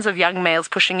coalitions of young males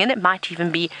pushing in, it might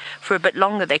even be for a bit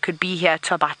longer. They could be here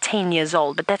to about 10 years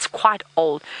old, but that's quite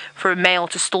old for a male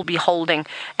to still be holding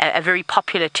a very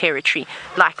popular territory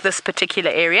like this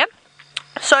particular area.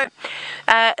 So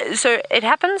it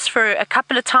happens for a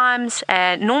couple of times.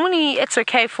 Normally it's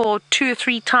okay for 2 or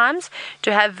 3 times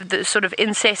to have the sort of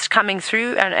incest coming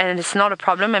through, and it's not a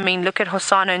problem. I mean, look at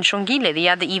Hosana and Shongile the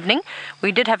other evening.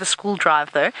 We did have a school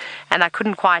drive though, and I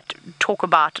couldn't quite talk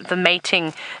about the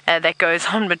mating that goes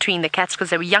on between the cats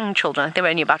because they were young children. I think they were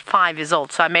only about 5 years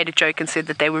old, so I made a joke and said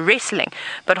that they were wrestling.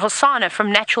 But Hosana,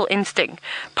 from natural instinct,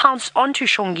 pounced onto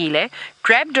Shongile,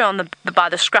 grabbed her by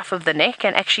the scruff of the neck,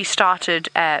 and actually started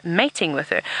mating with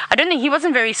her. I don't think he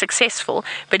wasn't very successful,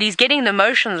 but he's getting the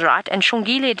motions right, and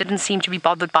Shongile didn't seem to be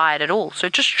bothered by it at all. So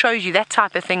it just shows you that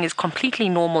type of thing is completely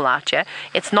normal out here.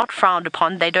 It's not frowned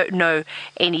upon. They don't know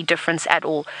any difference at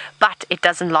all, but it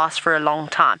doesn't last for a long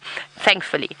time,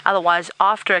 thankfully. Otherwise,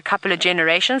 after a couple of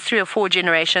generations, 3 or 4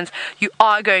 generations, you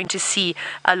are going to see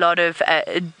a lot of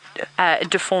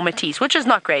deformities, which is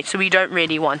not great, so we don't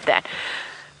really want that.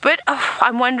 But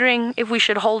I'm wondering if we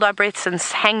should hold our breaths and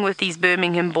hang with these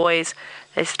Birmingham boys.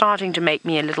 They're starting to make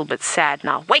me a little bit sad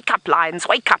now. Wake up, lions,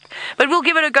 wake up. But we'll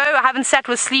give it a go. I haven't sat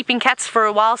with sleeping cats for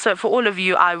a while, so for all of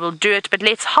you, I will do it. But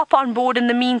let's hop on board in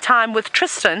the meantime with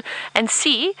Tristan and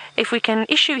see if we can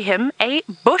issue him a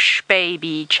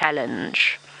Bushbaby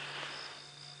challenge.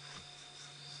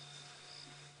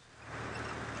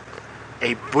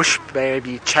 A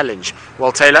Bushbaby challenge.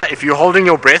 Well, Taylor, if you're holding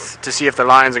your breath to see if the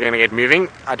lions are going to get moving,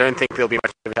 I don't think there'll be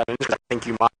much of a challenge. I think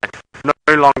you might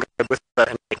no longer wither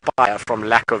and expire from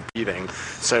lack of breathing.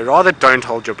 So rather don't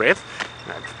hold your breath.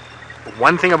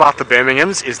 One thing about the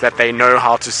Birminghams is that they know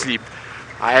how to sleep.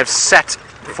 I have sat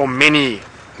for many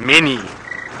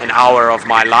an hour of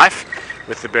my life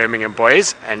with the Birmingham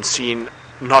boys and seen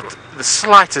not the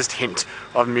slightest hint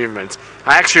of movement.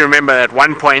 I actually remember at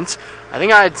one point, I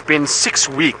think I had been 6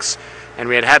 weeks, and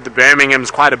we had the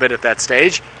Birminghams quite a bit at that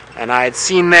stage, and I had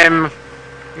seen them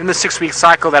in the 6-week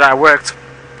cycle that I worked,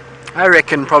 I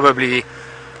reckon probably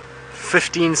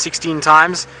 15, 16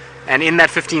 times, and in that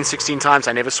 15, 16 times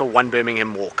I never saw one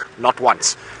Birmingham walk, not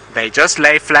once. They just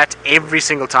lay flat every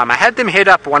single time. I had them head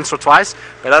up once or twice,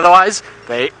 but otherwise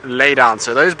they lay down.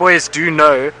 So those boys do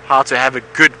know how to have a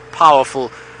good,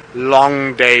 powerful,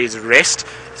 long day's rest.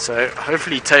 So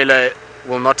hopefully Taylor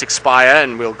will not expire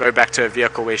and we'll go back to a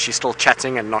vehicle where she's still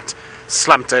chatting and not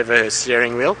slumped over her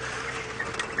steering wheel.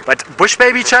 But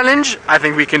Bushbaby challenge, I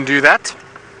think we can do that,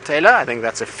 Taylor. I think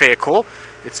that's a fair call.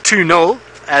 It's 2-0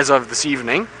 as of this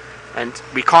evening, and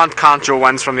we can't count your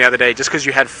ones from the other day. Just because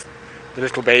you had the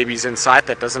little babies in sight,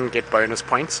 that doesn't get bonus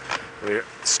points. We're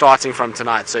starting from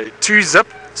tonight, so 2-0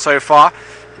 so far,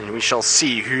 and we shall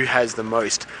see who has the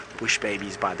most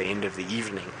Bushbabies by the end of the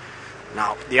evening.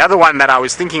 Now, the other one that I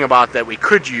was thinking about that we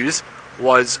could use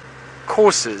was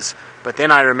courses, but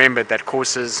then I remembered that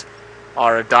courses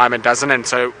are a dime a dozen, and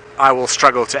so I will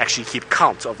struggle to actually keep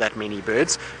count of that many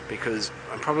birds, because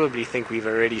I probably think we've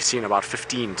already seen about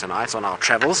 15 tonight on our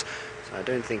travels, so I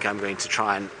don't think I'm going to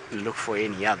try and look for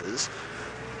any others.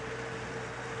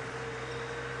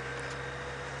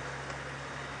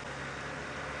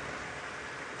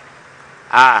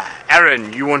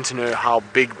 Aaron, you want to know how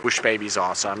big Bushbabies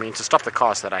are, so I'm going to stop the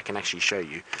car so that I can actually show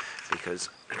you, because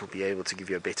it'll be able to give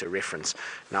you a better reference.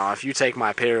 Now, if you take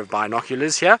my pair of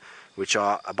binoculars here, which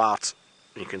are about,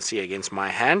 you can see against my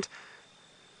hand,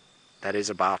 that is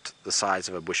about the size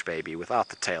of a Bushbaby without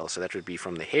the tail, so that would be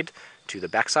from the head to the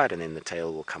backside, and then the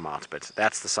tail will come out, but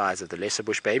that's the size of the lesser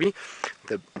Bushbaby.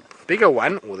 The bigger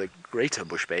one, or the greater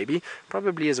Bushbaby,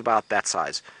 probably is about that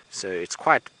size. So it's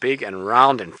quite big and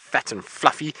round and fat and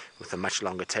fluffy with a much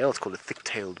longer tail. It's called a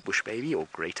thick-tailed Bushbaby or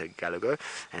greater Galago,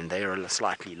 and they are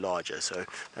slightly larger, so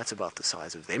that's about the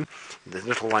size of them. The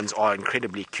little ones are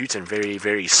incredibly cute and very,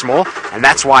 very small, and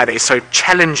that's why they're so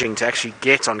challenging to actually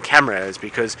get on camera, is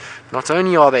because not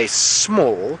only are they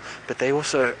small, but they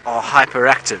also are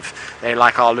hyperactive. They're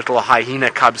like our little Hyena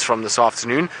Cubs from this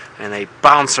afternoon, and they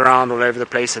bounce around all over the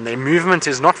place, and their movement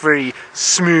is not very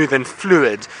smooth and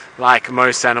fluid like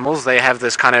most animals. They have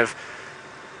this kind of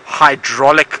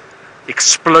hydraulic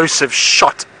explosive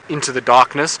shot into the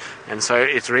darkness, and so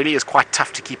it really is quite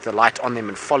tough to keep the light on them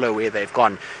and follow where they've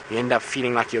gone. You end up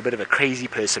feeling like you're a bit of a crazy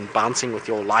person, bouncing with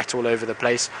your light all over the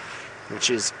place, which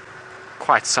is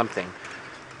quite something.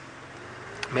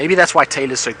 Maybe that's why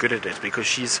Taylor's so good at it, because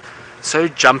she's so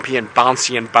jumpy and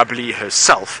bouncy and bubbly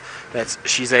herself that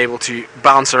she's able to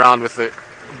bounce around with the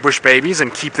bush babies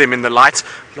and keep them in the light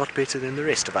a lot better than the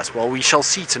rest of us. Well, we shall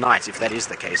see tonight if that is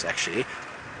the case, actually.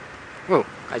 Oh,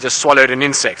 I just swallowed an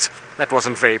insect. That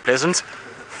wasn't very pleasant.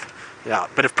 Yeah,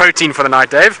 bit of protein for the night,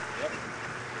 Dave.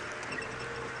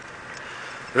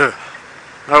 Ugh.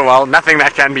 Oh well, nothing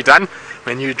that can be done.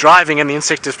 When you're driving and the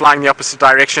insect is flying the opposite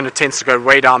direction, it tends to go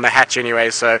way down the hatch anyway,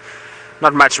 so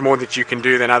not much more that you can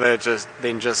do than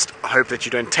just hope that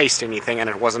you don't taste anything and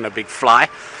it wasn't a big fly.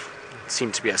 It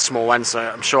seemed to be a small one, so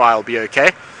I'm sure I'll be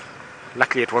okay.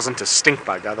 Luckily it wasn't a stink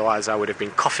bug, otherwise I would have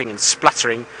been coughing and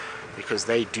spluttering, because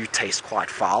they do taste quite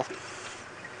foul.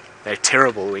 They're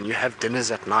terrible when you have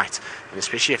dinners at night, and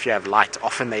especially if you have light.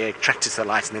 Often they attract to the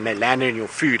light and then they land in your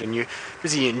food and you're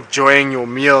busy enjoying your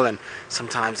meal, and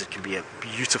sometimes it can be a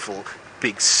beautiful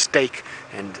big steak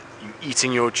and you're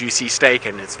eating your juicy steak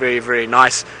and it's very, very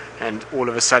nice, and all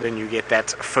of a sudden you get that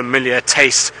familiar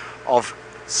taste of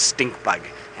stink bug.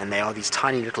 And they are these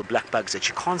tiny little black bugs that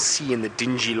you can't see in the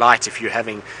dingy light if you're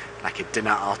having like a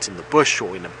dinner out in the bush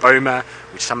or in a boma,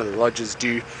 which some of the lodges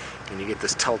do, and you get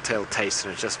this telltale taste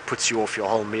and it just puts you off your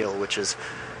whole meal, which is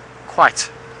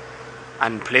quite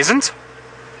unpleasant.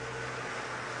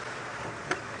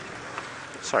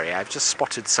 Sorry, I've just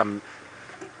spotted some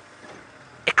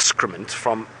excrement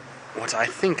from what I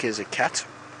think is a cat,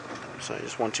 so I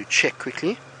just want to check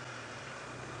quickly.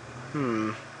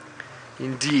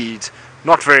 Indeed,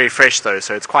 not very fresh though,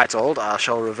 so it's quite old. I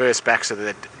shall reverse back so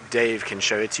that Dave can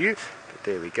show it to you. But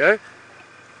there we go.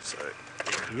 So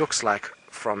it looks like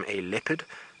from a leopard,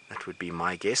 that would be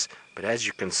my guess, but as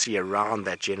you can see around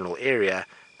that general area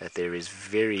that there is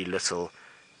very little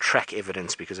track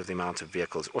evidence because of the amount of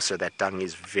vehicles. Also, that dung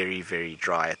is very, very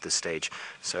dry at this stage,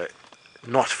 so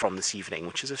not from this evening,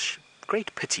 which is a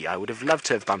great pity. I would have loved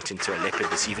to have bumped into a leopard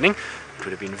this evening. It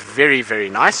would have been very, very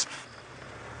nice.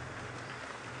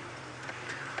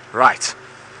 Right,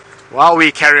 while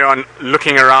we carry on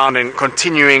looking around and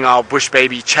continuing our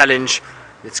Bushbaby challenge,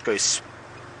 let's go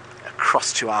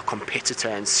across to our competitor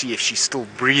and see if she's still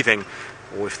breathing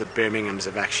or if the Birminghams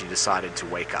have actually decided to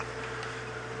wake up.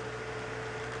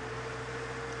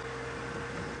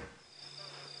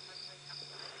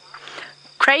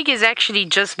 Craig has actually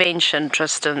just mentioned,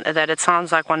 Tristan, that it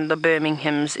sounds like one of the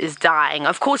Birminghams is dying.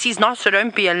 Of course he's not, so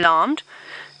don't be alarmed.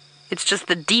 It's just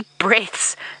the deep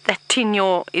breaths that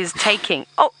Tinyo is taking.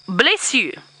 Oh, bless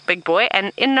you, big boy.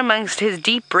 And in amongst his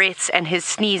deep breaths and his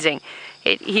sneezing,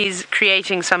 he's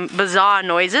creating some bizarre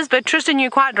noises. But Tristan, you're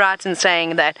quite right in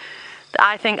saying that.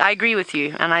 I agree with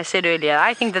you. And I said earlier,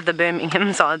 I think that the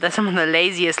Birminghams are some of the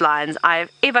laziest lions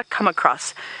I've ever come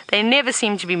across. They never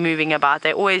seem to be moving about.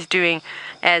 They're always doing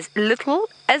as little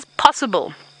as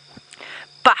possible.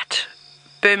 But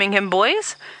Birmingham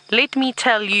boys, let me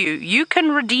tell you, you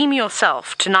can redeem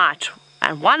yourself tonight,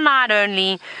 and one night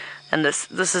only, and this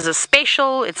is a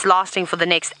special. It's lasting for the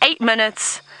next 8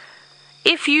 minutes.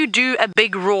 If you do a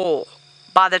big roar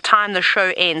by the time the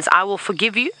show ends, I will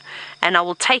forgive you, and I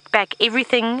will take back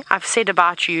everything I've said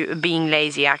about you being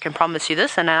lazy. I can promise you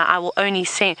this, and I will only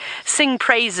sing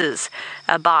praises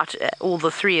about all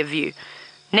the three of you.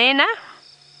 Nena,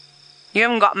 you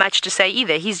haven't got much to say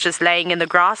either. He's just laying in the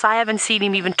grass. I haven't seen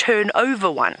him even turn over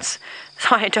once.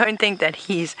 So I don't think that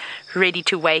he's ready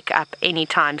to wake up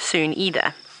anytime soon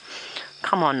either.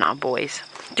 Come on now, boys.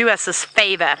 Do us this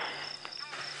favor.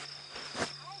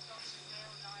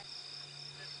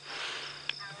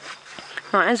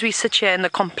 Now, as we sit here in the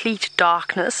complete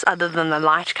darkness, other than the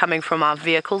light coming from our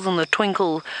vehicles and the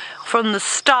twinkle from the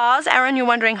stars, Aaron, you're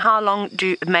wondering how long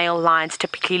do male lions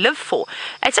typically live for?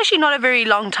 It's actually not a very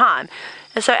long time.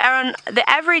 So, Aaron, the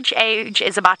average age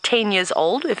is about 10 years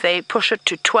old. If they push it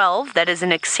to 12, that is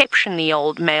an exceptionally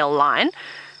old male lion.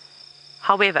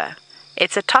 However,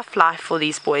 it's a tough life for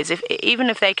these boys. Even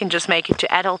if they can just make it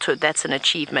to adulthood, that's an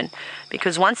achievement.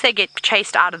 Because once they get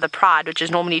chased out of the pride, which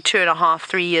is normally 2.5,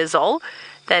 3 years old,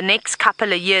 the next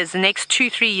couple of years, the next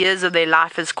 2-3 years of their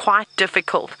life is quite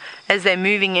difficult as they're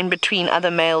moving in between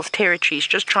other males' territories,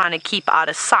 just trying to keep out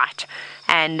of sight.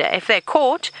 And if they're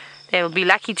caught, they'll be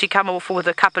lucky to come off with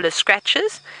a couple of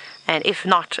scratches. and if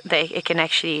not, it can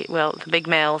actually, well, the big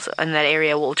males in that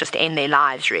area will just end their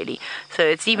lives, really. So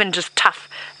it's even just tough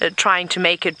trying to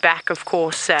make it back, of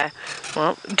course,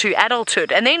 well, to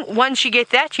adulthood. And then once you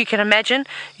get that, you can imagine,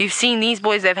 you've seen these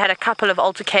boys, they've had a couple of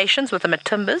altercations with the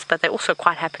Matimbas, but they also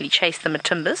quite happily chase the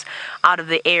Matimbas out of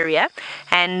the area.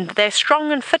 And they're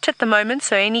strong and fit at the moment,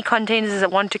 so any contenders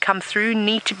that want to come through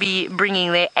need to be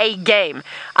bringing their A game.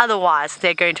 Otherwise,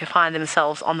 they're going to find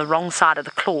themselves on the wrong side of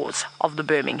the claws of the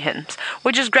Birminghams,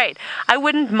 which is great. I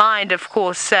wouldn't mind, of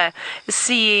course,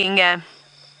 seeing a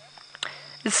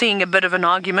bit of an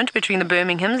argument between the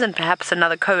Birminghams and perhaps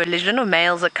another coalition of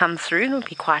males that come through. It would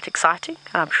be quite exciting.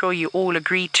 I'm sure you all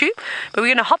agree too. But we're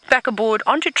going to hop back aboard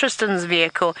onto Tristan's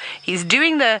vehicle. He's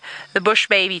doing the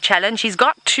Bushbaby challenge. He's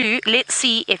got two. Let's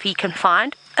see if he can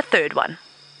find a third one.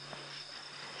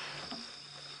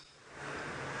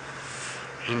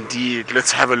 Indeed,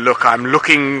 let's have a look. I'm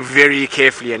looking very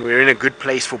carefully, and we're in a good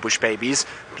place for bush babies.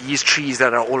 These trees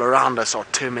that are all around us are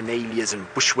terminalias and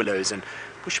bush willows, and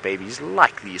bush babies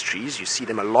like these trees. You see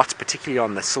them a lot, particularly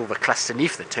on the silver cluster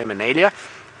leaf, the terminalia.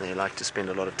 They like to spend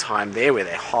a lot of time there where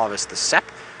they harvest the sap.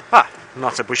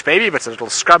 Not a bush baby, but a little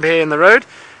scrub hare in the road.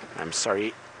 I'm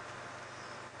sorry,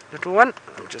 little one.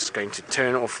 I'm just going to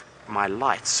turn off my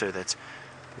lights so that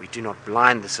we do not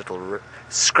blind this little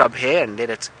scrub hare and let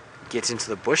it get into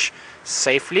the bush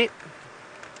safely.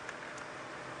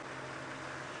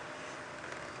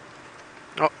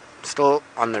 Oh, still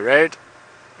on the road.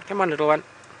 Come on, little one.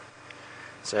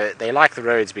 So they like the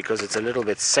roads because it's a little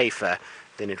bit safer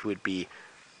than it would be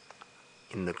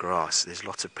in the grass. There's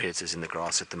lots of predators in the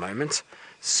grass at the moment,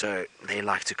 so they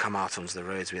like to come out onto the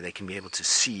roads where they can be able to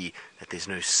see that there's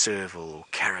no serval or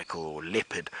caracal or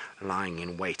leopard lying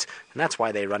in wait, and that's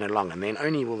why they run along. And then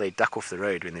only will they duck off the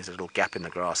road when there's a little gap in the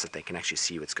grass that they can actually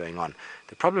see what's going on.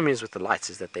 The problem is with the lights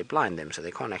is that they blind them, so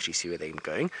they can't actually see where they're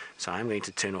going. So I'm going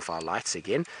to turn off our lights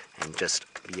again and just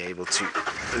be able to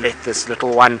let this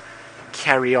little one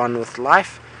carry on with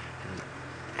life.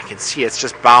 I can see it's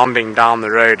just bounding down the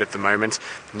road at the moment,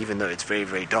 and even though it's very,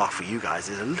 very dark for you guys,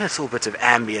 there's a little bit of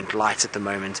ambient light at the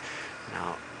moment.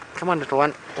 Now, come on, little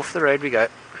one, off the road we go.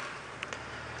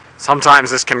 Sometimes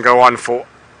this can go on for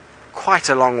quite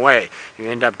a long way.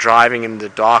 You end up driving in the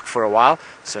dark for a while,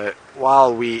 so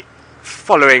while we're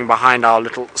following behind our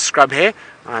little scrub hare,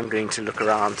 I'm going to look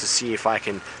around to see if I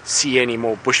can see any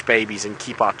more bush babies and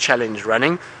keep our challenge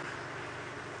running.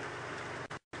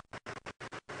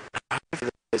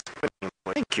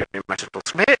 Thank you very much, little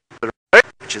scrub hare,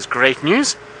 which is great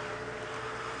news.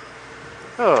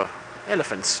 Oh,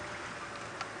 elephants.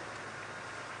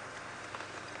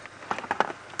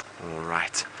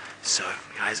 Alright, so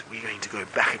guys, we're going to go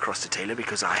back across to Taylor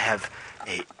because I have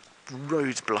a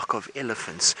roadblock of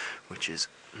elephants, which is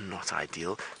not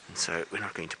ideal, and so we're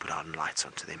not going to put our lights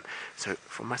onto them. So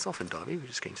for myself and Darby, we're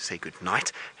just going to say good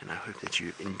night, and I hope that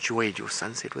you enjoyed your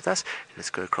sunset with us. And let's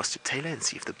go across to Taylor and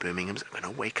see if the Birminghams are going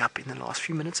to wake up in the last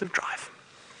few minutes of drive.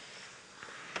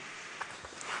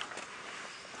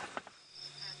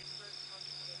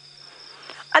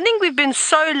 I think we've been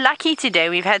so lucky today.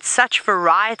 We've had such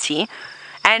variety.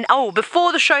 And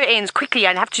before the show ends, quickly,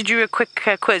 I have to do a quick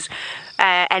quiz.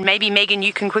 And maybe Megan,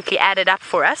 you can quickly add it up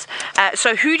for us.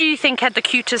 So who do you think had the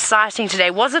cutest sighting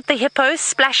today? Was it the hippos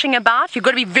splashing about? You've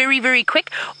got to be very, very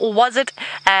quick. Or was it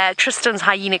Tristan's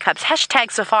Hyena Cubs?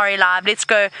 Hashtag Safari Live. Let's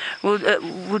go.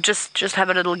 We'll just have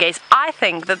a little guess. I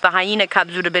think that the Hyena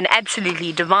Cubs would have been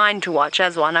absolutely divine to watch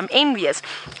as one. I'm envious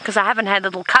because I haven't had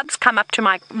little cubs come up to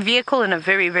my vehicle in a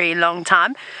very, very long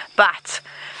time. But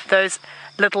those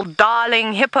little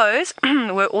darling hippos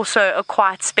were also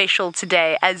quite special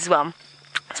today as well.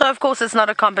 So of course it's not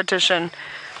a competition.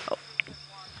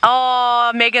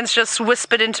 Oh, Megan's just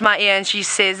whispered into my ear and she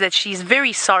says that she's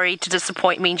very sorry to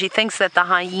disappoint me and she thinks that the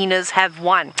hyenas have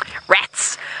won.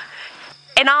 Rats!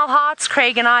 In our hearts,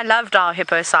 Craig and I loved our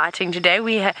hippo sighting today.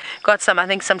 We got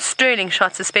some sterling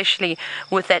shots, especially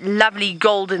with that lovely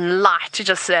golden light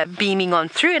just beaming on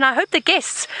through. And I hope the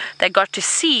guests that got to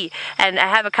see and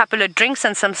have a couple of drinks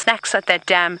and some snacks at that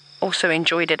dam also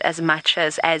enjoyed it as much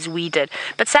as we did.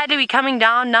 But sadly, we're coming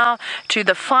down now to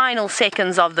the final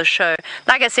seconds of the show.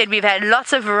 Like I said, we've had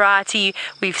lots of variety.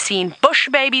 We've seen bush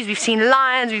babies, we've seen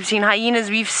lions, we've seen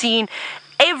hyenas, we've seen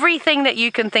everything that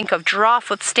you can think of.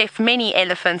 Giraffe with Stef, many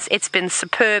elephants. It's been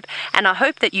superb, and I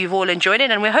hope that you've all enjoyed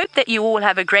it, and we hope that you all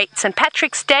have a great St.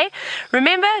 Patrick's Day.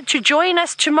 Remember to join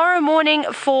us tomorrow morning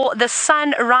for the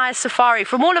Sunrise Safari.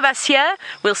 From all of us here,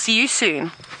 we'll see you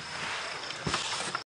soon.